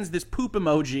numbers. He sends this poop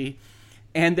emoji,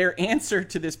 and their answer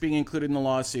to this being included in the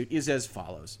lawsuit is as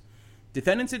follows.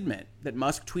 Defendants admit that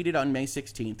Musk tweeted on May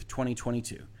 16th,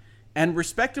 2022, and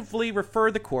respectively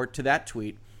refer the court to that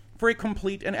tweet for a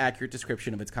complete and accurate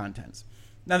description of its contents.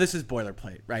 Now, this is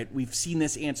boilerplate, right? We've seen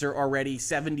this answer already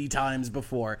 70 times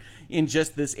before in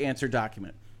just this answer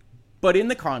document. But in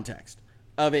the context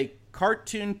of a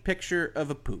cartoon picture of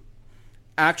a poop,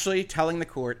 actually telling the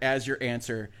court as your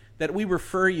answer that we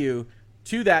refer you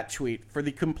to that tweet for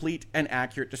the complete and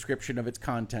accurate description of its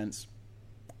contents,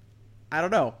 I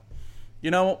don't know. You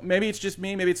know, maybe it's just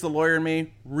me, maybe it's the lawyer in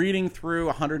me reading through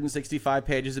 165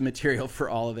 pages of material for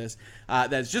all of this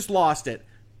that's just lost it,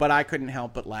 but I couldn't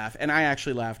help but laugh. And I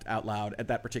actually laughed out loud at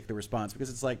that particular response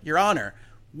because it's like, Your Honor,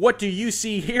 what do you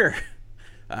see here?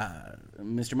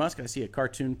 Mr. Musk, I see a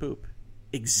cartoon poop.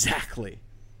 Exactly.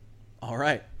 All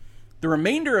right. The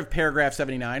remainder of paragraph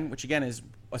 79, which again is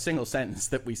a single sentence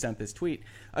that we sent this tweet,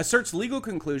 asserts legal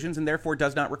conclusions and therefore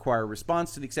does not require a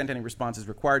response. To the extent any response is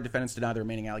required, defendants deny the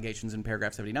remaining allegations in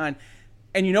paragraph 79.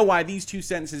 And you know why these two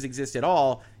sentences exist at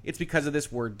all? It's because of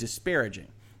this word disparaging.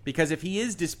 Because if he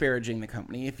is disparaging the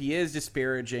company, if he is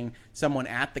disparaging someone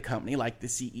at the company, like the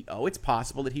CEO, it's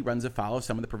possible that he runs afoul of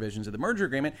some of the provisions of the merger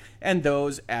agreement, and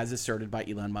those, as asserted by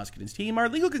Elon Musk and his team, are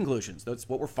legal conclusions. That's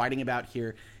what we're fighting about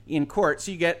here in court.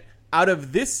 So you get, out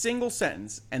of this single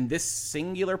sentence and this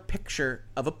singular picture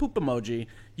of a poop emoji,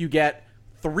 you get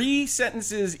 3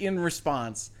 sentences in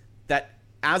response that,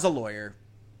 as a lawyer,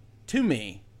 to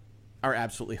me, are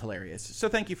absolutely hilarious. So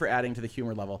thank you for adding to the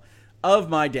humor level of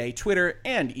my day, Twitter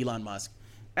and Elon Musk.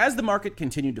 As the market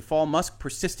continued to fall, Musk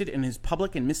persisted in his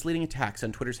public and misleading attacks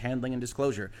on Twitter's handling and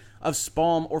disclosure of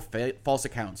spam or false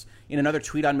accounts. In another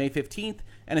tweet on May 15th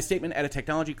and a statement at a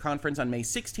technology conference on May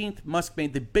 16th, Musk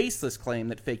made the baseless claim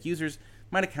that fake users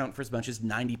might account for as much as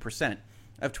 90%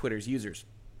 of Twitter's users.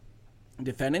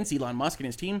 Defendants, Elon Musk and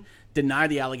his team, deny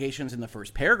the allegations in the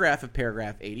first paragraph of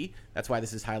paragraph 80. That's why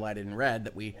this is highlighted in red,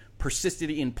 that we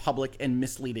persisted in public and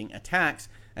misleading attacks.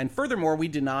 And furthermore, we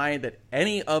deny that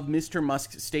any of Mr.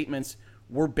 Musk's statements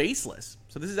were baseless.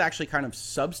 So this is actually kind of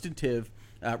substantive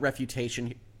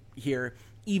refutation here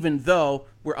even though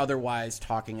we're otherwise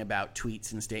talking about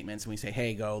tweets and statements, and we say,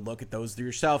 hey, go look at those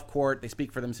yourself, court. They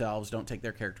speak for themselves. Don't take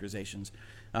their characterizations,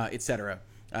 etc.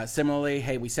 Similarly,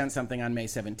 hey, we sent something on May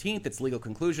 17th. It's legal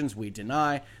conclusions. We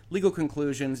deny legal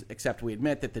conclusions, except we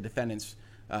admit that the defendants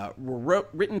were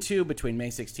written to between May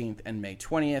 16th and May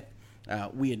 20th.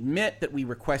 We admit that we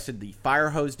requested the fire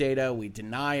hose data. We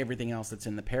deny everything else that's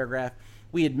in the paragraph.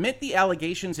 We admit the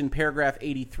allegations in paragraph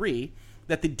 83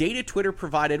 that the data Twitter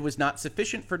provided was not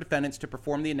sufficient for defendants to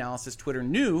perform the analysis Twitter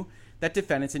knew that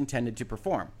defendants intended to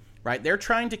perform, right? They're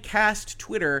trying to cast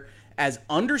Twitter as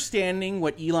understanding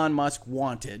what Elon Musk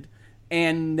wanted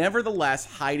and nevertheless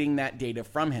hiding that data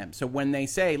from him. So when they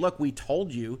say, look, we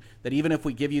told you that even if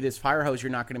we give you this fire hose, you're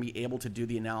not going to be able to do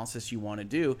the analysis you want to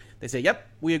do, they say, yep,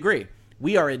 we agree.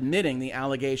 We are admitting the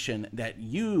allegation that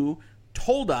you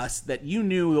told us that you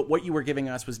knew that what you were giving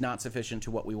us was not sufficient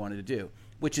to what we wanted to do,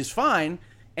 which is fine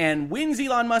and wins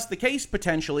Elon Musk the case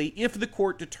potentially if the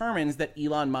court determines that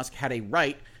Elon Musk had a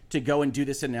right to go and do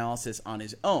this analysis on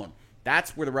his own.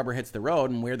 That's where the rubber hits the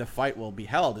road and where the fight will be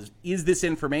held. Is this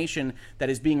information that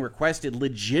is being requested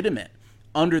legitimate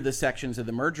under the sections of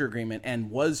the merger agreement,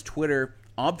 and was Twitter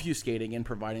obfuscating in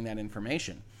providing that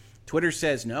information? Twitter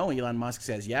says no. Elon Musk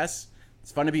says yes.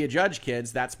 It's fun to be a judge,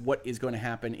 kids. That's what is going to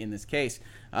happen in this case,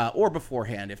 or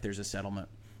beforehand if there's a settlement.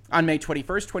 On May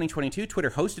 21st, 2022,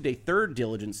 Twitter hosted a third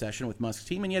diligence session with Musk's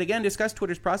team and yet again discussed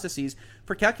Twitter's processes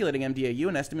for calculating MDAU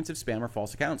and estimates of spam or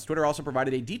false accounts. Twitter also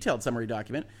provided a detailed summary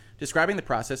document describing the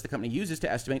process the company uses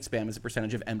to estimate spam as a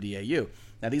percentage of MDAU.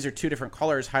 Now, these are two different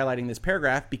colors highlighting this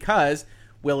paragraph because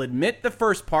we'll admit the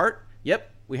first part. Yep,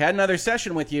 we had another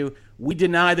session with you. We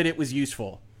deny that it was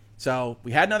useful. So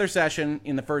we had another session.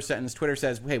 In the first sentence, Twitter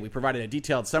says, hey, we provided a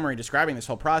detailed summary describing this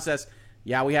whole process.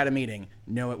 Yeah, we had a meeting.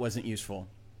 No, it wasn't useful.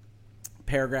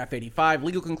 Paragraph 85,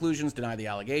 legal conclusions, deny the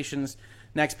allegations.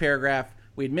 Next paragraph,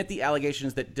 we admit the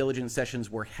allegations that diligence sessions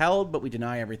were held, but we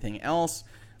deny everything else.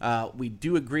 We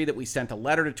do agree that we sent a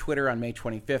letter to Twitter on May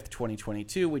 25th,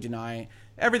 2022. We deny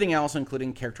everything else,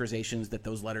 including characterizations that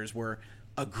those letters were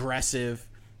aggressive.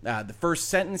 The first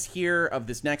sentence here of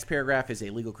this next paragraph is a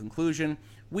legal conclusion.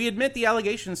 We admit the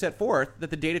allegations set forth that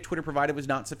the data Twitter provided was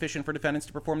not sufficient for defendants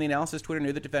to perform the analysis Twitter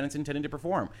knew that defendants intended to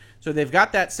perform. So they've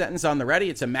got that sentence on the ready.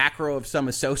 It's a macro of some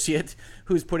associate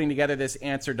who's putting together this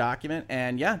answer document.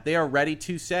 And yeah, they are ready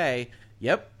to say,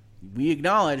 yep, we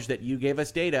acknowledge that you gave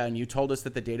us data and you told us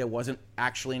that the data wasn't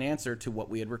actually an answer to what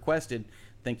we had requested.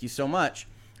 Thank you so much.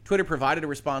 Twitter provided a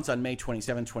response on May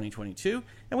 27, 2022,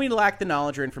 and we lacked the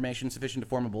knowledge or information sufficient to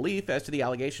form a belief as to the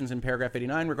allegations in paragraph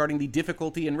 89 regarding the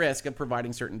difficulty and risk of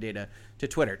providing certain data to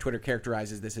Twitter. Twitter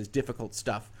characterizes this as difficult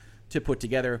stuff to put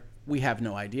together. We have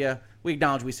no idea. We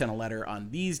acknowledge we sent a letter on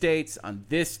these dates, on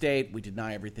this date. We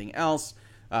deny everything else.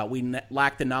 We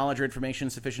lack the knowledge or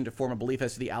information sufficient to form a belief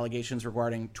as to the allegations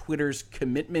regarding Twitter's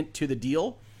commitment to the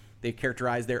deal. They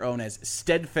characterize their own as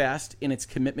steadfast in its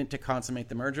commitment to consummate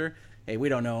the merger. Hey, we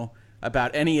don't know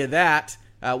about any of that.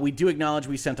 We do acknowledge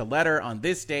we sent a letter on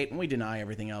this date, and we deny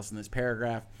everything else in this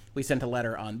paragraph. We sent a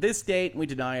letter on this date, and we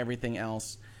deny everything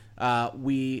else.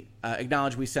 We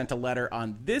acknowledge we sent a letter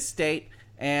on this date,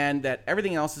 and that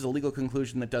everything else is a legal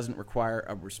conclusion that doesn't require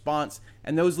a response.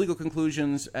 And those legal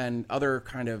conclusions and other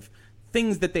kind of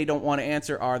things that they don't want to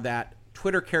answer are that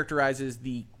Twitter characterizes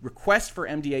the request for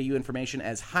MDAU information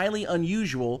as highly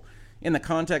unusual in the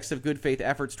context of good faith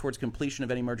efforts towards completion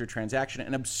of any merger transaction,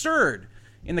 and absurd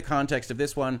in the context of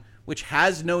this one, which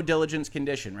has no diligence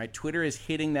condition, right? Twitter is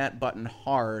hitting that button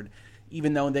hard,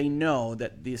 even though they know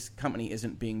that this company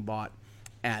isn't being bought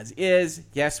as is.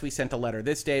 Yes, we sent a letter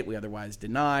this date. We otherwise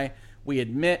deny. We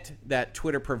admit that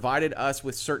Twitter provided us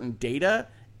with certain data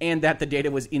and that the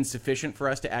data was insufficient for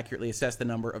us to accurately assess the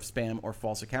number of spam or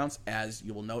false accounts, as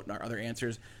you will note in our other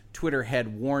answers, Twitter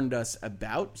had warned us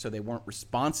about, so they weren't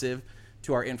responsive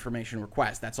to our information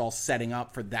request. That's all setting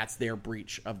up for that's their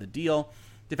breach of the deal.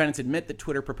 Defendants admit that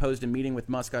Twitter proposed a meeting with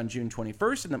Musk on June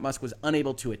 21st and that Musk was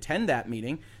unable to attend that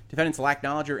meeting. Defendants lack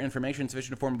knowledge or information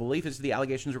sufficient to form a belief as to the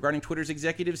allegations regarding Twitter's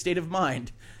executive state of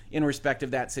mind in respect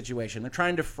of that situation. They're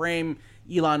trying to frame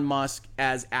Elon Musk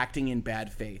as acting in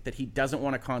bad faith, that he doesn't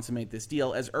want to consummate this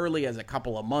deal as early as a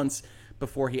couple of months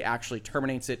before he actually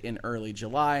terminates it in early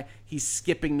July. He's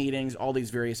skipping meetings, all these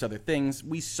various other things.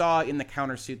 We saw in the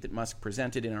countersuit that Musk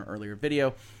presented in our earlier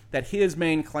video that his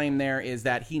main claim there is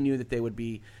that he knew that they would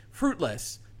be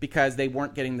fruitless because they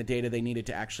weren't getting the data they needed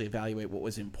to actually evaluate what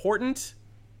was important.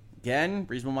 Again,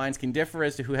 reasonable minds can differ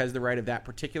as to who has the right of that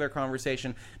particular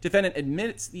conversation. Defendant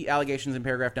admits the allegations in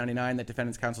paragraph 99 that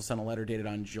defendant's counsel sent a letter dated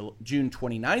on June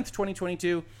 29th,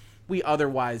 2022. We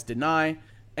otherwise deny.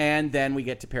 And then we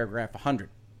get to paragraph 100.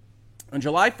 On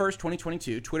July 1st,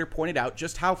 2022, Twitter pointed out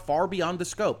just how far beyond the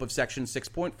scope of Section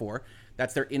 6.4,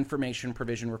 that's their information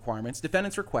provision requirements,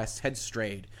 defendants' requests had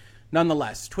strayed.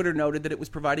 Nonetheless, Twitter noted that it was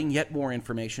providing yet more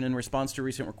information in response to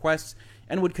recent requests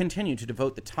and would continue to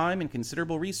devote the time and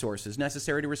considerable resources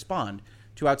necessary to respond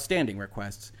to outstanding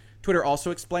requests. Twitter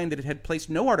also explained that it had placed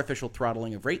no artificial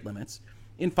throttling of rate limits.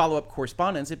 In follow-up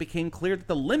correspondence, it became clear that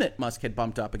the limit Musk had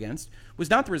bumped up against was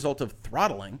not the result of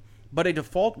throttling, but a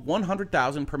default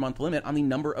 100,000 per month limit on the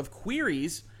number of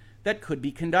queries that could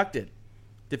be conducted.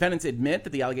 Defendants admit that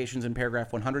the allegations in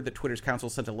paragraph 100 that Twitter's counsel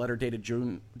sent a letter dated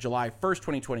July 1st,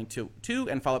 2022,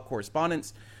 and follow-up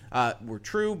correspondence were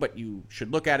true, but you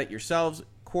should look at it yourselves.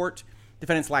 Court.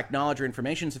 Defendants lack knowledge or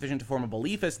information sufficient to form a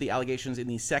belief as to the allegations in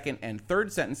the second and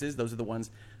third sentences. Those are the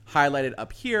ones highlighted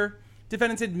up here.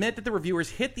 Defendants admit that the reviewers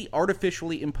hit the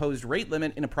artificially imposed rate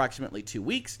limit in approximately 2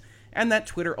 weeks, and that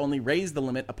Twitter only raised the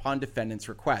limit upon defendants'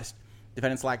 request.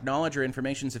 Defendants lack knowledge or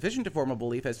information sufficient to form a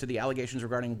belief as to the allegations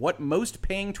regarding what most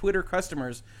paying Twitter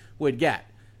customers would get.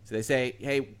 So they say,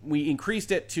 hey, we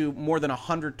increased it to more than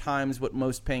 100 times what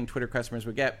most paying Twitter customers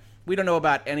would get. We don't know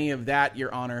about any of that,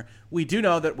 Your Honor. We do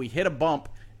know that we hit a bump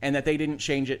and that they didn't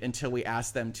change it until we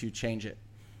asked them to change it.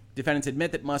 Defendants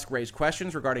admit that Musk raised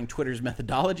questions regarding Twitter's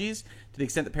methodologies. To the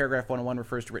extent that paragraph 101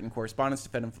 refers to written correspondence,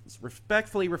 defendants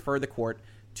respectfully refer the court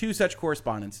to such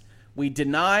correspondence. We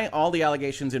deny all the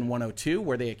allegations in 102,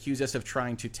 where they accuse us of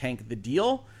trying to tank the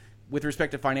deal. With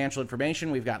respect to financial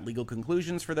information, we've got legal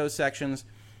conclusions for those sections.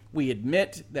 We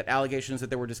admit that allegations that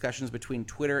there were discussions between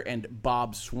Twitter and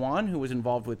Bob Swan, who was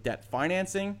involved with debt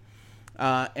financing.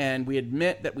 And we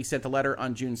admit that we sent a letter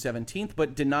on June 17th,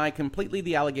 but deny completely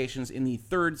the allegations in the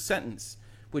third sentence,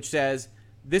 which says,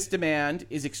 this demand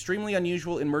is extremely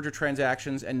unusual in merger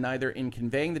transactions, and neither in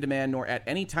conveying the demand nor at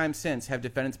any time since have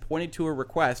defendants pointed to a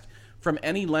request from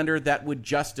any lender that would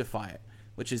justify it,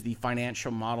 which is the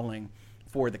financial modeling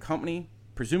for the company.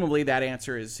 Presumably that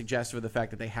answer is suggestive of the fact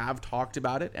that they have talked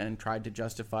about it and tried to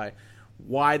justify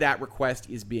why that request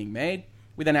is being made.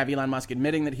 We then have Elon Musk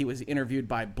admitting that he was interviewed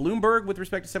by Bloomberg with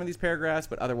respect to some of these paragraphs,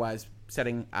 but otherwise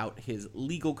setting out his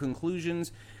legal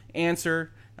conclusions.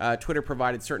 Answer, Twitter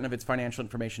provided certain of its financial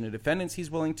information to defendants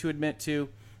he's willing to admit to,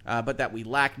 but that we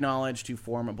lack knowledge to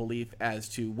form a belief as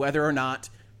to whether or not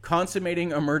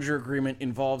consummating a merger agreement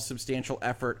involves substantial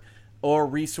effort or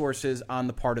resources on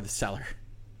the part of the seller,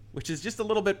 which is just a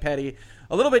little bit petty,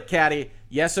 a little bit catty.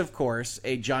 Yes, of course,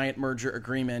 a giant merger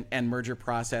agreement and merger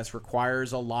process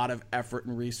requires a lot of effort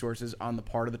and resources on the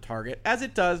part of the target, as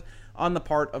it does on the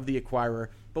part of the acquirer.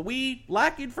 But we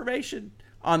lack information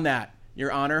on that,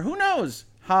 Your Honor. Who knows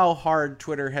how hard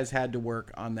Twitter has had to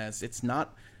work on this? It's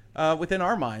not within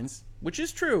our minds, which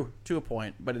is true to a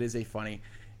point, but it is a funny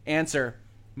answer.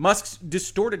 Musk's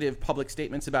distortive public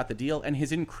statements about the deal and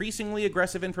his increasingly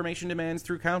aggressive information demands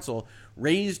through counsel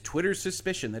raised Twitter's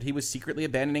suspicion that he was secretly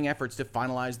abandoning efforts to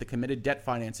finalize the committed debt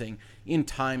financing in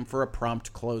time for a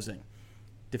prompt closing.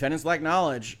 Defendants lack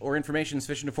knowledge or information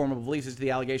sufficient to form a belief as to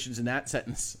the allegations in that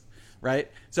sentence, right?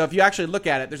 So if you actually look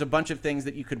at it, there's a bunch of things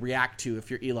that you could react to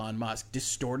if you're Elon Musk.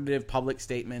 Distortive public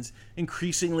statements,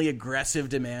 increasingly aggressive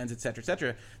demands, et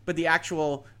cetera, but the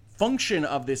actual function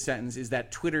of this sentence is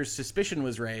that Twitter's suspicion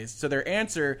was raised. So their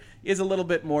answer is a little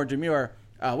bit more demure.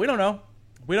 We don't know.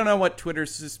 We don't know what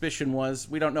Twitter's suspicion was.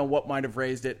 We don't know what might have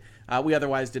raised it. We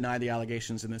otherwise deny the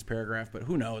allegations in this paragraph, but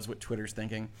who knows what Twitter's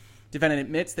thinking. Defendant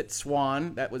admits that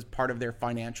Swan, that was part of their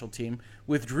financial team,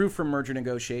 withdrew from merger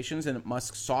negotiations and that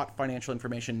Musk sought financial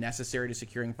information necessary to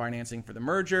securing financing for the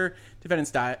merger.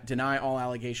 Defendants deny all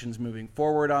allegations moving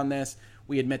forward on this.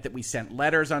 We admit that we sent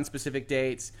letters on specific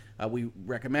dates. We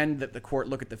recommend that the court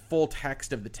look at the full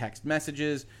text of the text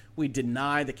messages. We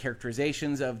deny the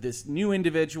characterizations of this new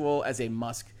individual as a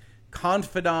Musk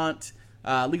confidant.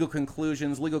 Legal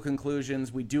conclusions.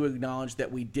 We do acknowledge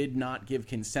that we did not give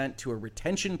consent to a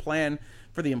retention plan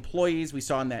for the employees. We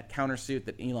saw in that countersuit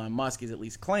that Elon Musk is at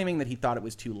least claiming that he thought it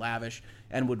was too lavish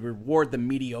and would reward the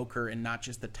mediocre and not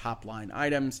just the top line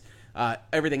items.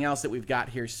 Everything else that we've got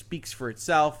here speaks for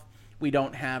itself. We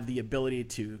don't have the ability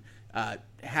to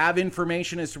have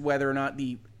information as to whether or not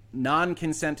the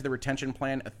non-consent to the retention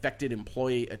plan affected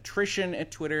employee attrition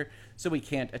at Twitter, so we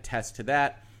can't attest to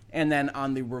that. And then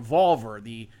on the revolver,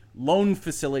 the loan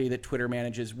facility that Twitter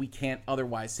manages, we can't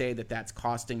otherwise say that that's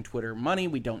costing Twitter money.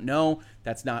 We don't know.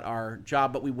 That's not our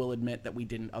job, but we will admit that we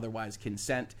didn't otherwise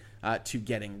consent to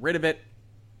getting rid of it.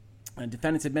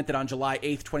 Defendants admit that on July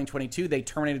 8th, 2022, they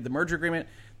terminated the merger agreement.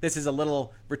 This is a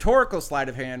little rhetorical sleight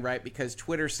of hand, right? Because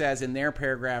Twitter says in their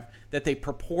paragraph that they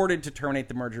purported to terminate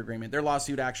the merger agreement. Their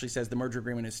lawsuit actually says the merger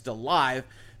agreement is still live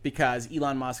because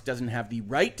Elon Musk doesn't have the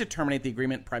right to terminate the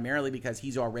agreement, primarily because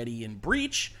he's already in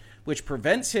breach, which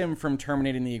prevents him from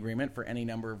terminating the agreement for any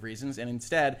number of reasons. And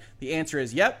instead, the answer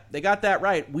is, yep, they got that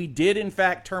right. We did, in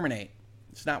fact, terminate.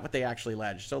 It's not what they actually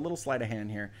alleged. So a little sleight of hand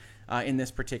here. In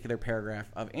this particular paragraph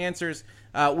of answers.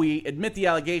 We admit the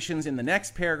allegations in the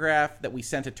next paragraph that we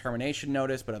sent a termination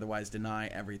notice, but otherwise deny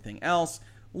everything else.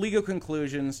 Legal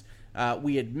conclusions.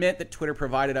 We admit that Twitter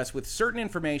provided us with certain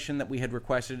information that we had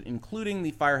requested, including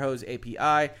the Firehose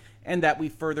API, and that we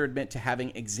further admit to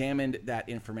having examined that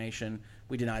information.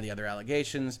 We deny the other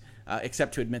allegations,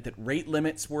 except to admit that rate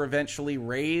limits were eventually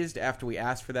raised after we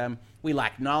asked for them. We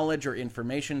lack knowledge or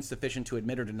information sufficient to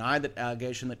admit or deny the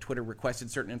allegation that Twitter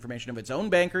requested certain information of its own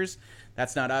bankers.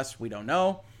 That's not us. We don't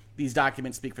know. These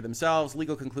documents speak for themselves.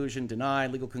 Legal conclusion, deny.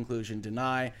 Legal conclusion,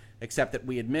 deny. Except that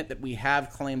we admit that we have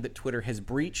claimed that Twitter has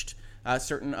breached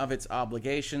certain of its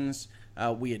obligations.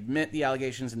 We admit the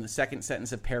allegations in the second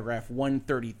sentence of paragraph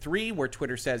 133, where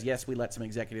Twitter says, yes, we let some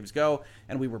executives go,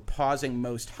 and we were pausing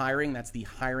most hiring. That's the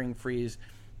hiring freeze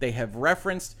they have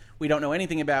referenced. We don't know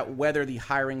anything about whether the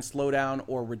hiring slowdown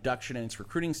or reduction in its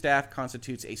recruiting staff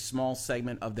constitutes a small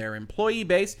segment of their employee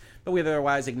base, but we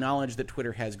otherwise acknowledge that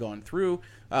Twitter has gone through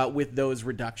with those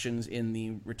reductions in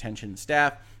the retention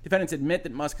staff. Defendants admit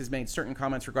that Musk has made certain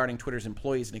comments regarding Twitter's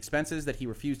employees and expenses, that he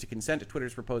refused to consent to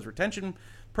Twitter's proposed retention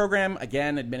program,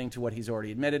 again, admitting to what he's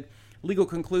already admitted. Legal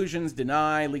conclusions,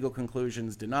 deny. Legal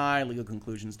conclusions, deny. Legal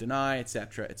conclusions, deny,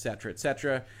 etc., etc.,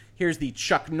 etc. Here's the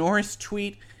Chuck Norris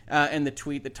tweet and the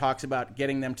tweet that talks about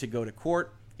getting them to go to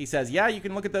court. He says, yeah, you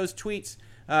can look at those tweets,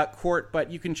 court, but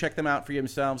you can check them out for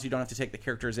yourselves. You don't have to take the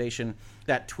characterization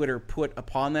that Twitter put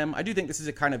upon them. I do think this is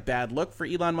a kind of bad look for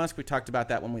Elon Musk. We talked about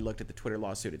that when we looked at the Twitter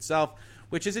lawsuit itself,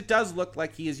 which is it does look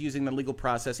like he is using the legal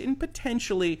process in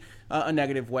potentially a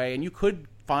negative way. And you could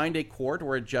find a court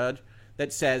or a judge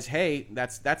that says, hey,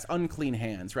 that's unclean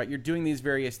hands, right? You're doing these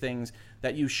various things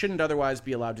that you shouldn't otherwise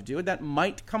be allowed to do, and that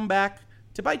might come back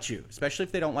to bite you, especially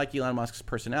if they don't like Elon Musk's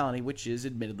personality, which is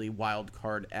admittedly wild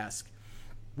card-esque.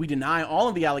 We deny all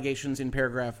of the allegations in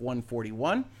paragraph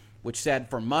 141, which said,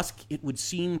 for Musk, it would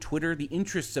seem Twitter, the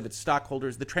interests of its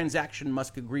stockholders, the transaction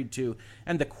Musk agreed to,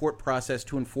 and the court process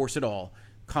to enforce it all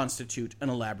constitute an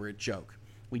elaborate joke.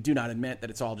 We do not admit that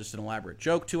it's all just an elaborate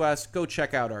joke to us. Go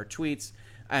check out our tweets.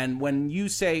 And when you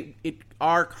say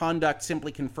our conduct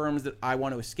simply confirms that I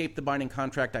want to escape the binding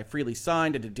contract I freely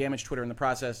signed and to damage Twitter in the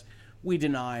process, we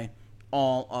deny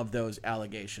all of those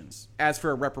allegations. As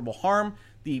for irreparable harm,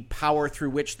 the power through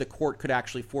which the court could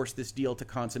actually force this deal to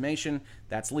consummation,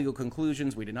 that's legal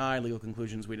conclusions, we deny, legal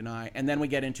conclusions, we deny. And then we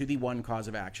get into the one cause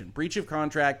of action, breach of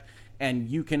contract, and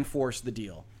you can force the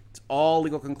deal. It's all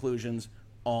legal conclusions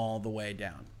all the way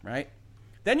down, right?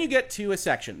 Then you get to a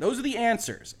section. Those are the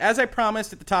answers. As I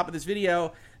promised at the top of this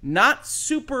video, not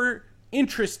super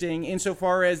interesting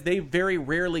insofar as they very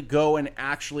rarely go and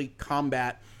actually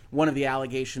combat one of the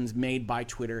allegations made by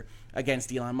Twitter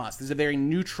against Elon Musk. This is a very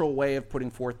neutral way of putting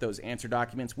forth those answer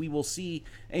documents. We will see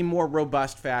a more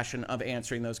robust fashion of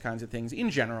answering those kinds of things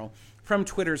in general from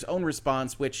Twitter's own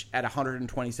response, which at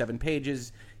 127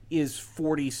 pages is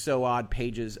 40-so-odd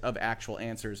pages of actual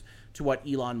answers to what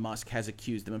Elon Musk has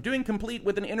accused them of doing, complete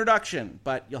with an introduction,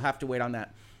 but you'll have to wait on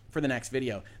that for the next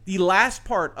video. The last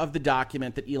part of the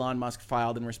document that Elon Musk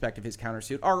filed in respect of his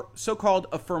countersuit are so-called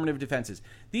affirmative defenses.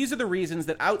 These are the reasons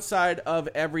that outside of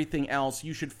everything else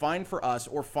you should find for us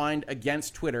or find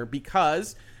against Twitter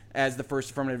because, as the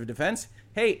first affirmative defense,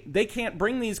 hey, they can't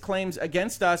bring these claims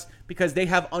against us because they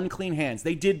have unclean hands.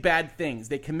 They did bad things.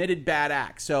 They committed bad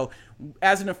acts. So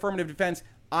as an affirmative defense,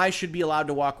 I should be allowed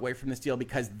to walk away from this deal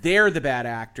because they're the bad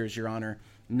actors, Your Honor,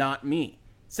 not me.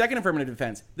 Second affirmative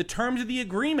defense, the terms of the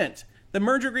agreement. The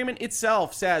merger agreement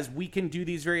itself says we can do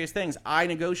these various things. I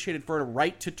negotiated for a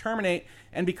right to terminate,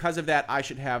 and because of that, I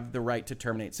should have the right to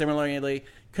terminate. Similarly,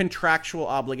 contractual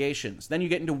obligations. Then you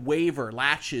get into waiver,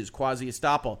 latches,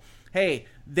 quasi-estoppel. Hey,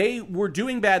 they were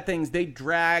doing bad things. They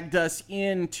dragged us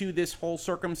into this whole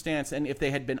circumstance, and if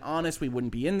they had been honest, we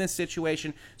wouldn't be in this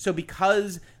situation. So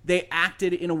because they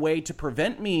acted in a way to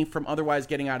prevent me from otherwise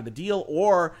getting out of the deal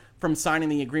or from signing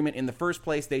the agreement in the first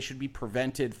place, they should be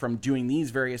prevented from doing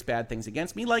these various bad things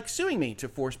against me, like suing me to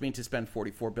force me to spend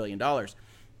 $44 billion.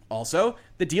 Also,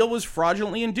 the deal was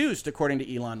fraudulently induced, according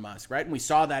to Elon Musk, right? And we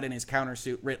saw that in his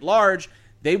countersuit writ large.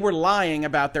 They were lying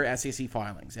about their SEC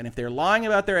filings. And if they're lying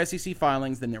about their SEC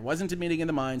filings, then there wasn't a meeting of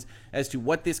the minds as to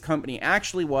what this company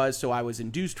actually was. So I was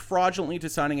induced fraudulently to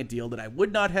signing a deal that I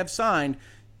would not have signed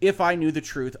if I knew the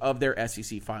truth of their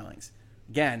SEC filings.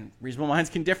 Again, reasonable minds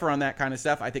can differ on that kind of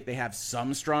stuff. I think they have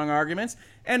some strong arguments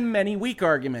and many weak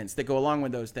arguments that go along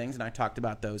with those things. And I talked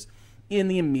about those in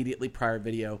the immediately prior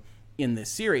video in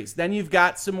this series. Then you've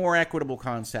got some more equitable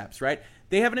concepts, right?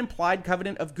 They have an implied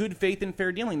covenant of good faith and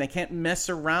fair dealing. They can't mess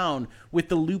around with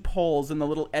the loopholes and the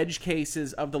little edge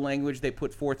cases of the language they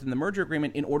put forth in the merger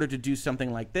agreement in order to do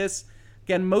something like this.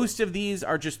 Again, most of these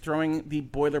are just throwing the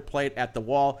boilerplate at the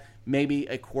wall. Maybe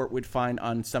a court would find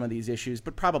on some of these issues,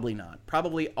 but probably not.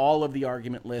 Probably all of the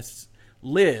argument lists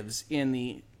lives in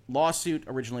the lawsuit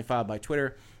originally filed by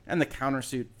Twitter and the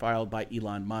countersuit filed by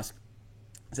Elon Musk.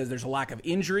 It says there's a lack of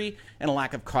injury and a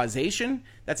lack of causation.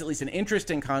 That's at least an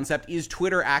interesting concept. Is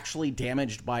Twitter actually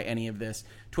damaged by any of this?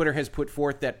 Twitter has put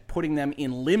forth that putting them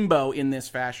in limbo in this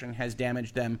fashion has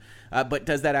damaged them. But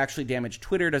does that actually damage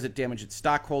Twitter? Does it damage its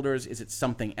stockholders? Is it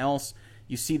something else?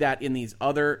 You see that in these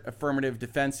other affirmative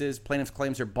defenses. Plaintiffs'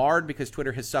 claims are barred because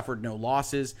Twitter has suffered no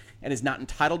losses and is not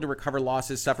entitled to recover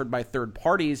losses suffered by third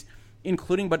parties,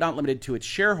 including but not limited to its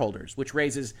shareholders, which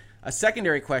raises a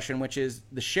secondary question, which is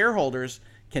the shareholders.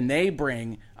 Can they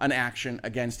bring an action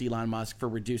against Elon Musk for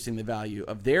reducing the value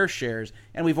of their shares?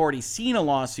 And we've already seen a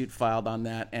lawsuit filed on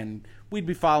that, and we'd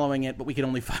be following it, but we can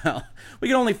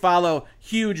only follow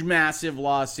huge, massive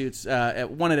lawsuits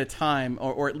one at a time,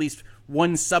 or at least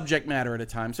one subject matter at a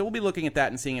time. So we'll be looking at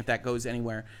that and seeing if that goes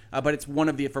anywhere. But it's one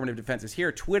of the affirmative defenses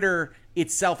here. Twitter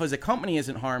itself as a company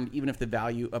isn't harmed, even if the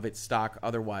value of its stock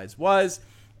otherwise was.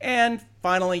 And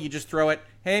finally, you just throw it,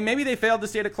 hey, maybe they failed to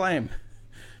state a claim.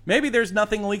 Maybe there's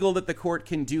nothing legal that the court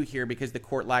can do here because the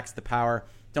court lacks the power.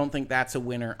 Don't think that's a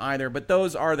winner either. But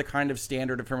those are the kind of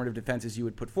standard affirmative defenses you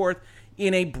would put forth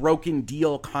in a broken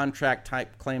deal contract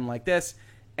type claim like this.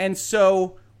 And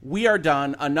so we are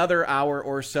done another hour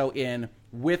or so in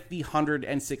with the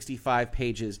 165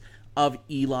 pages of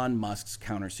Elon Musk's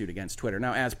countersuit against Twitter.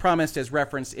 Now, as promised, as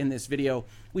referenced in this video,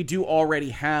 we do already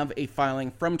have a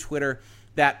filing from Twitter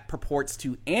that purports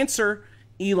to answer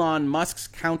Elon Musk's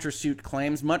countersuit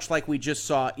claims, much like we just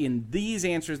saw in these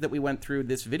answers that we went through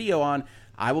this video on.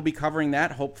 I will be covering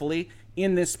that, hopefully,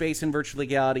 in this space in Virtual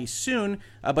Legality soon,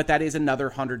 but that is another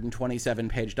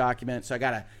 127-page document, so I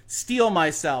got to steel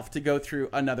myself to go through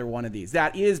another one of these.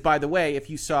 That is, by the way, if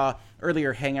you saw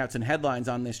earlier Hangouts and Headlines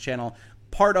on this channel,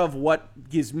 part of what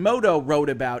Gizmodo wrote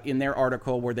about in their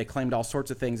article where they claimed all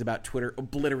sorts of things about Twitter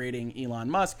obliterating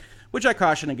Elon Musk, which I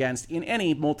caution against in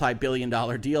any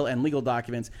multi-billion-dollar deal and legal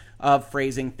documents of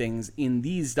phrasing things in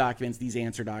these documents, these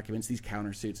answer documents, these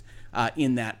countersuits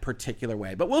in that particular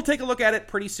way. But we'll take a look at it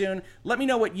pretty soon. Let me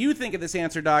know what you think of this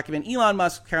answer document, Elon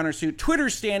Musk countersuit,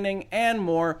 Twitter's standing, and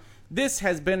more. This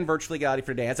has been Virtual Legality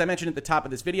for today. As I mentioned at the top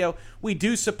of this video, we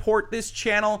do support this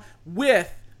channel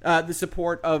with the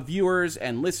support of viewers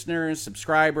and listeners,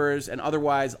 subscribers, and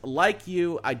otherwise like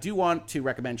you. I do want to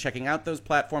recommend checking out those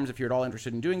platforms if you're at all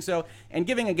interested in doing so, and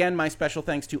giving again my special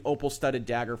thanks to Opal Studded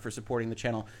Dagger for supporting the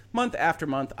channel month after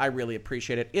month. I really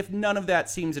appreciate it. If none of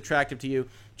that seems attractive to you,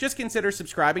 just consider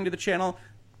subscribing to the channel,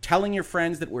 telling your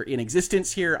friends that we're in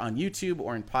existence here on YouTube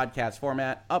or in podcast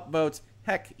format, upvotes,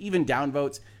 heck, even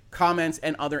downvotes, comments,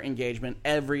 and other engagement.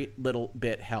 Every little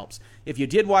bit helps. If you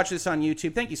did watch this on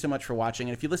YouTube, thank you so much for watching.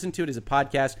 And if you listen to it as a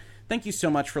podcast, thank you so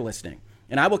much for listening.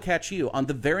 And I will catch you on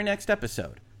the very next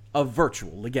episode of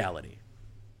Virtual Legality.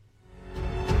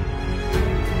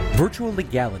 Virtual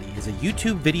Legality is a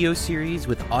YouTube video series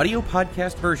with audio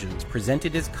podcast versions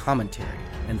presented as commentary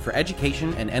and for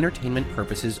education and entertainment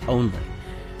purposes only.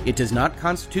 It does not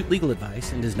constitute legal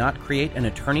advice and does not create an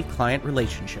attorney-client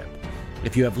relationship.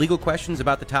 If you have legal questions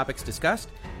about the topics discussed,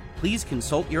 please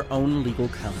consult your own legal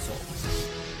counsel.